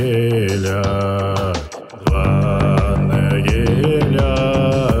 неділя, 2 неділя,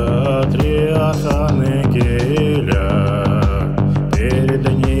 3 неділя, перед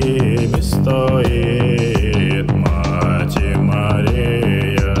ними стоит Мать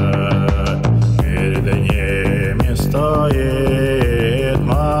Мария, перед ними стоит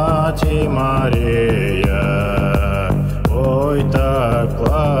Мать Мария, ой, так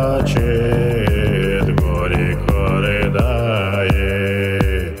плачет, горько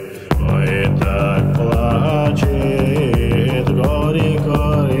рыдает, ой, так плачет, горько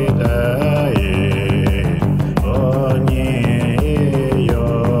рыдает, они ее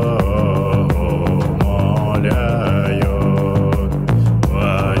умоляют,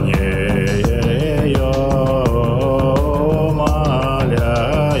 они ее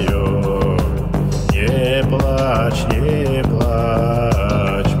умоляют, не плачь,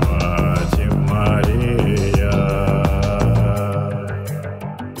 Мать Мария.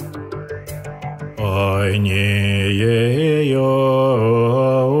 Ой, не ее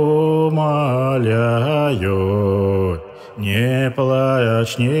умоляют, не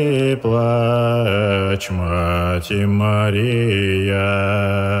плачь, Мать Мария.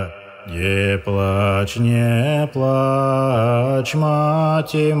 Не плачь,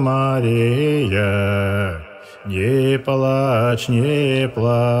 Мать Мария. Не плачь,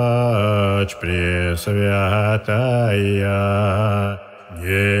 Пресвятая.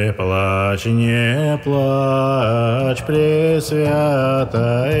 Не плачь,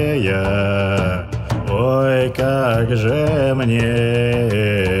 Пресвятая. Ой, как же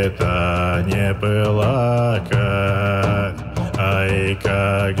мне-то не плакать, ай,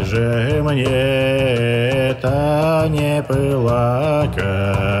 как же мне-то не плакать,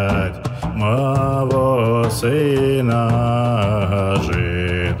 моего сына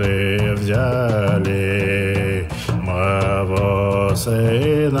жиды взяли, моего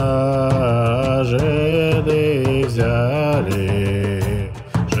сына жиды взяли,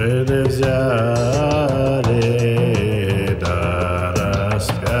 жиды взяли, да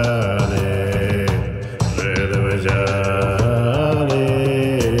распяли, жиды взяли,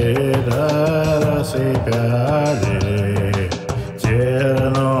 да распяли,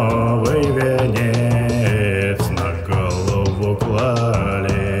 терновый венец на голову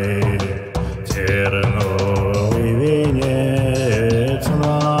клали, терновый венец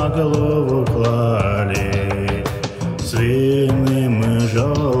на голову клали, свиным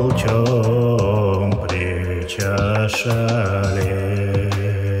желчом причашали.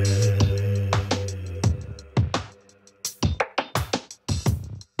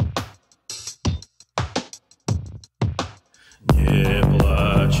 Не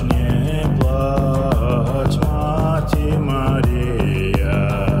плачь, Мать Мария,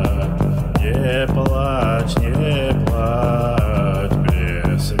 не плачь,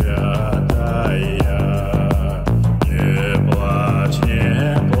 Пресвятая, не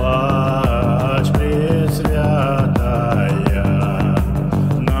плачь, Пресвятая,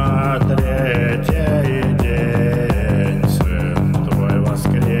 на 3-й день Сын Твой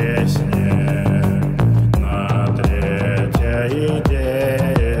воскреснет, на 3-й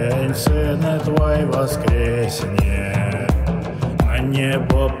день Сын Твой воскреснет, на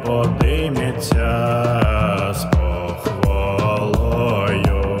небо подымется с похвалою,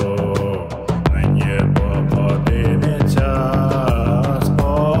 на небо подымется с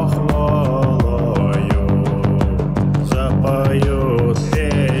похвалою, запоют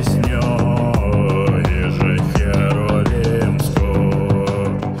песню иже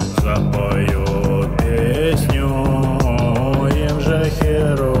херувимскую, запоют песню им же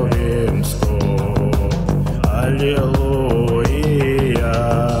херувимскую. Аллилуйя,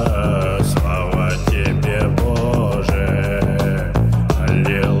 слава Тебе, Боже.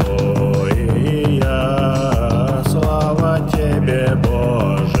 Аллилуйя, слава Тебе,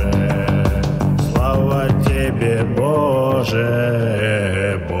 Боже. Слава Тебе, Боже,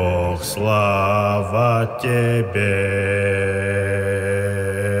 Бог, слава Тебе.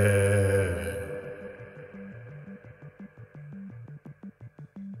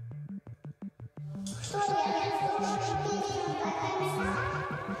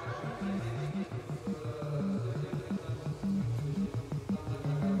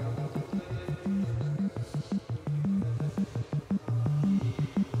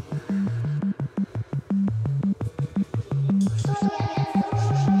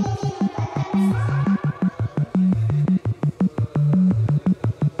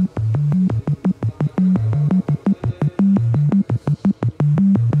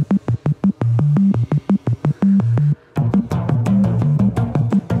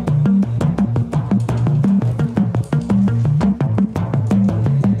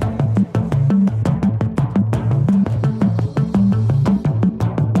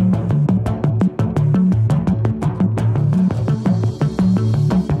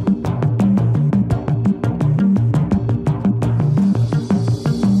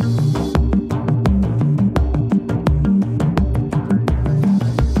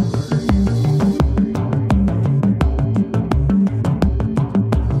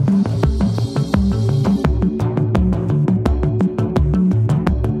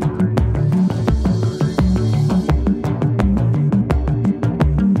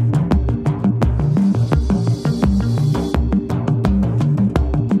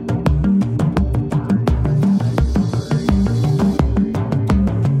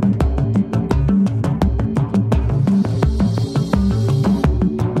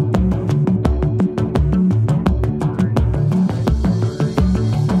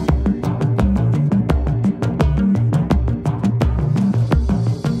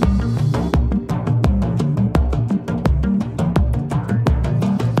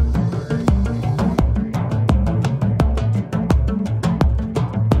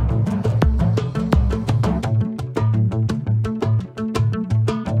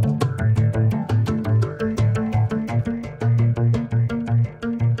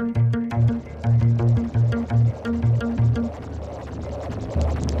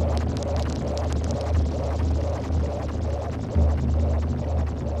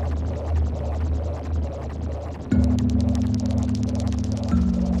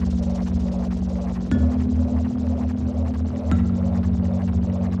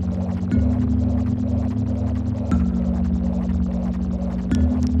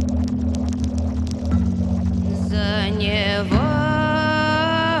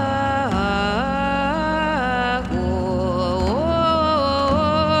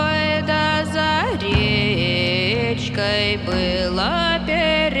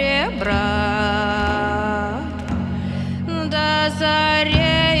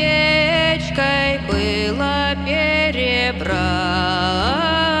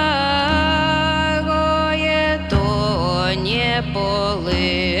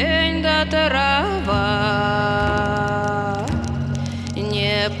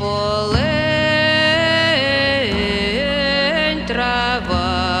 полынь,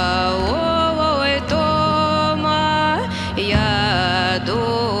 трава, ой, то моя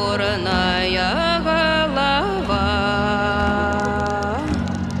дурная голова,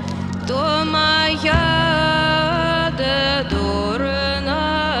 то моя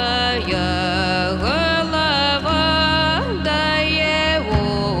дурная голова, да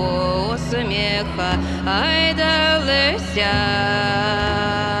его смеха, ай да лися.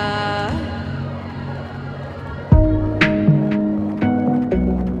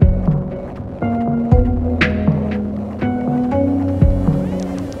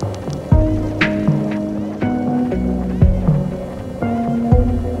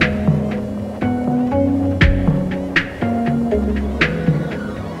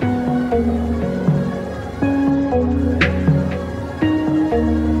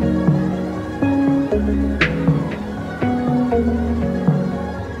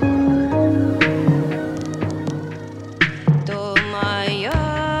 То моя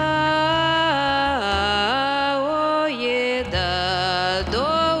еда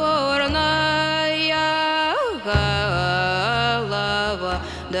дурная голова,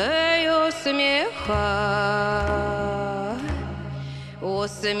 да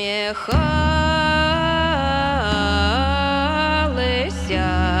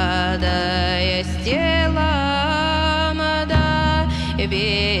усмехалися, да я с телом, да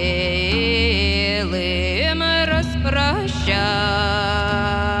белым распроща.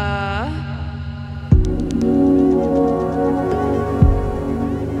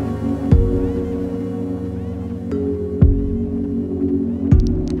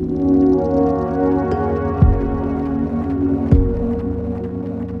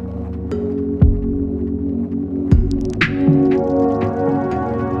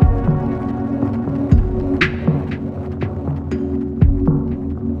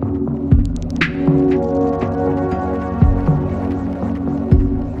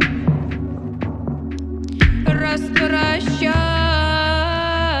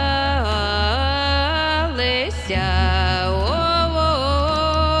 Распрощалися,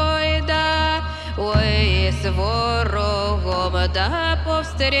 ой, да, ой, с ворогом, да,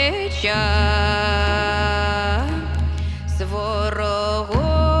 повстреча, с ворогом,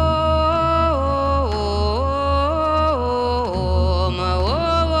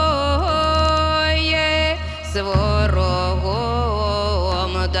 ой, с ворогом,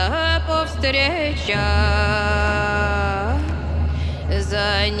 да, повстреча.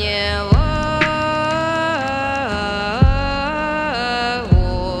 За него,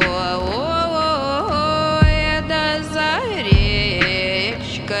 да за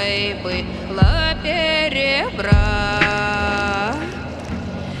речкой была перебра,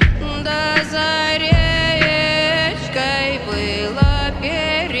 да за речкой была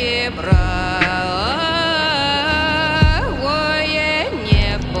перебра.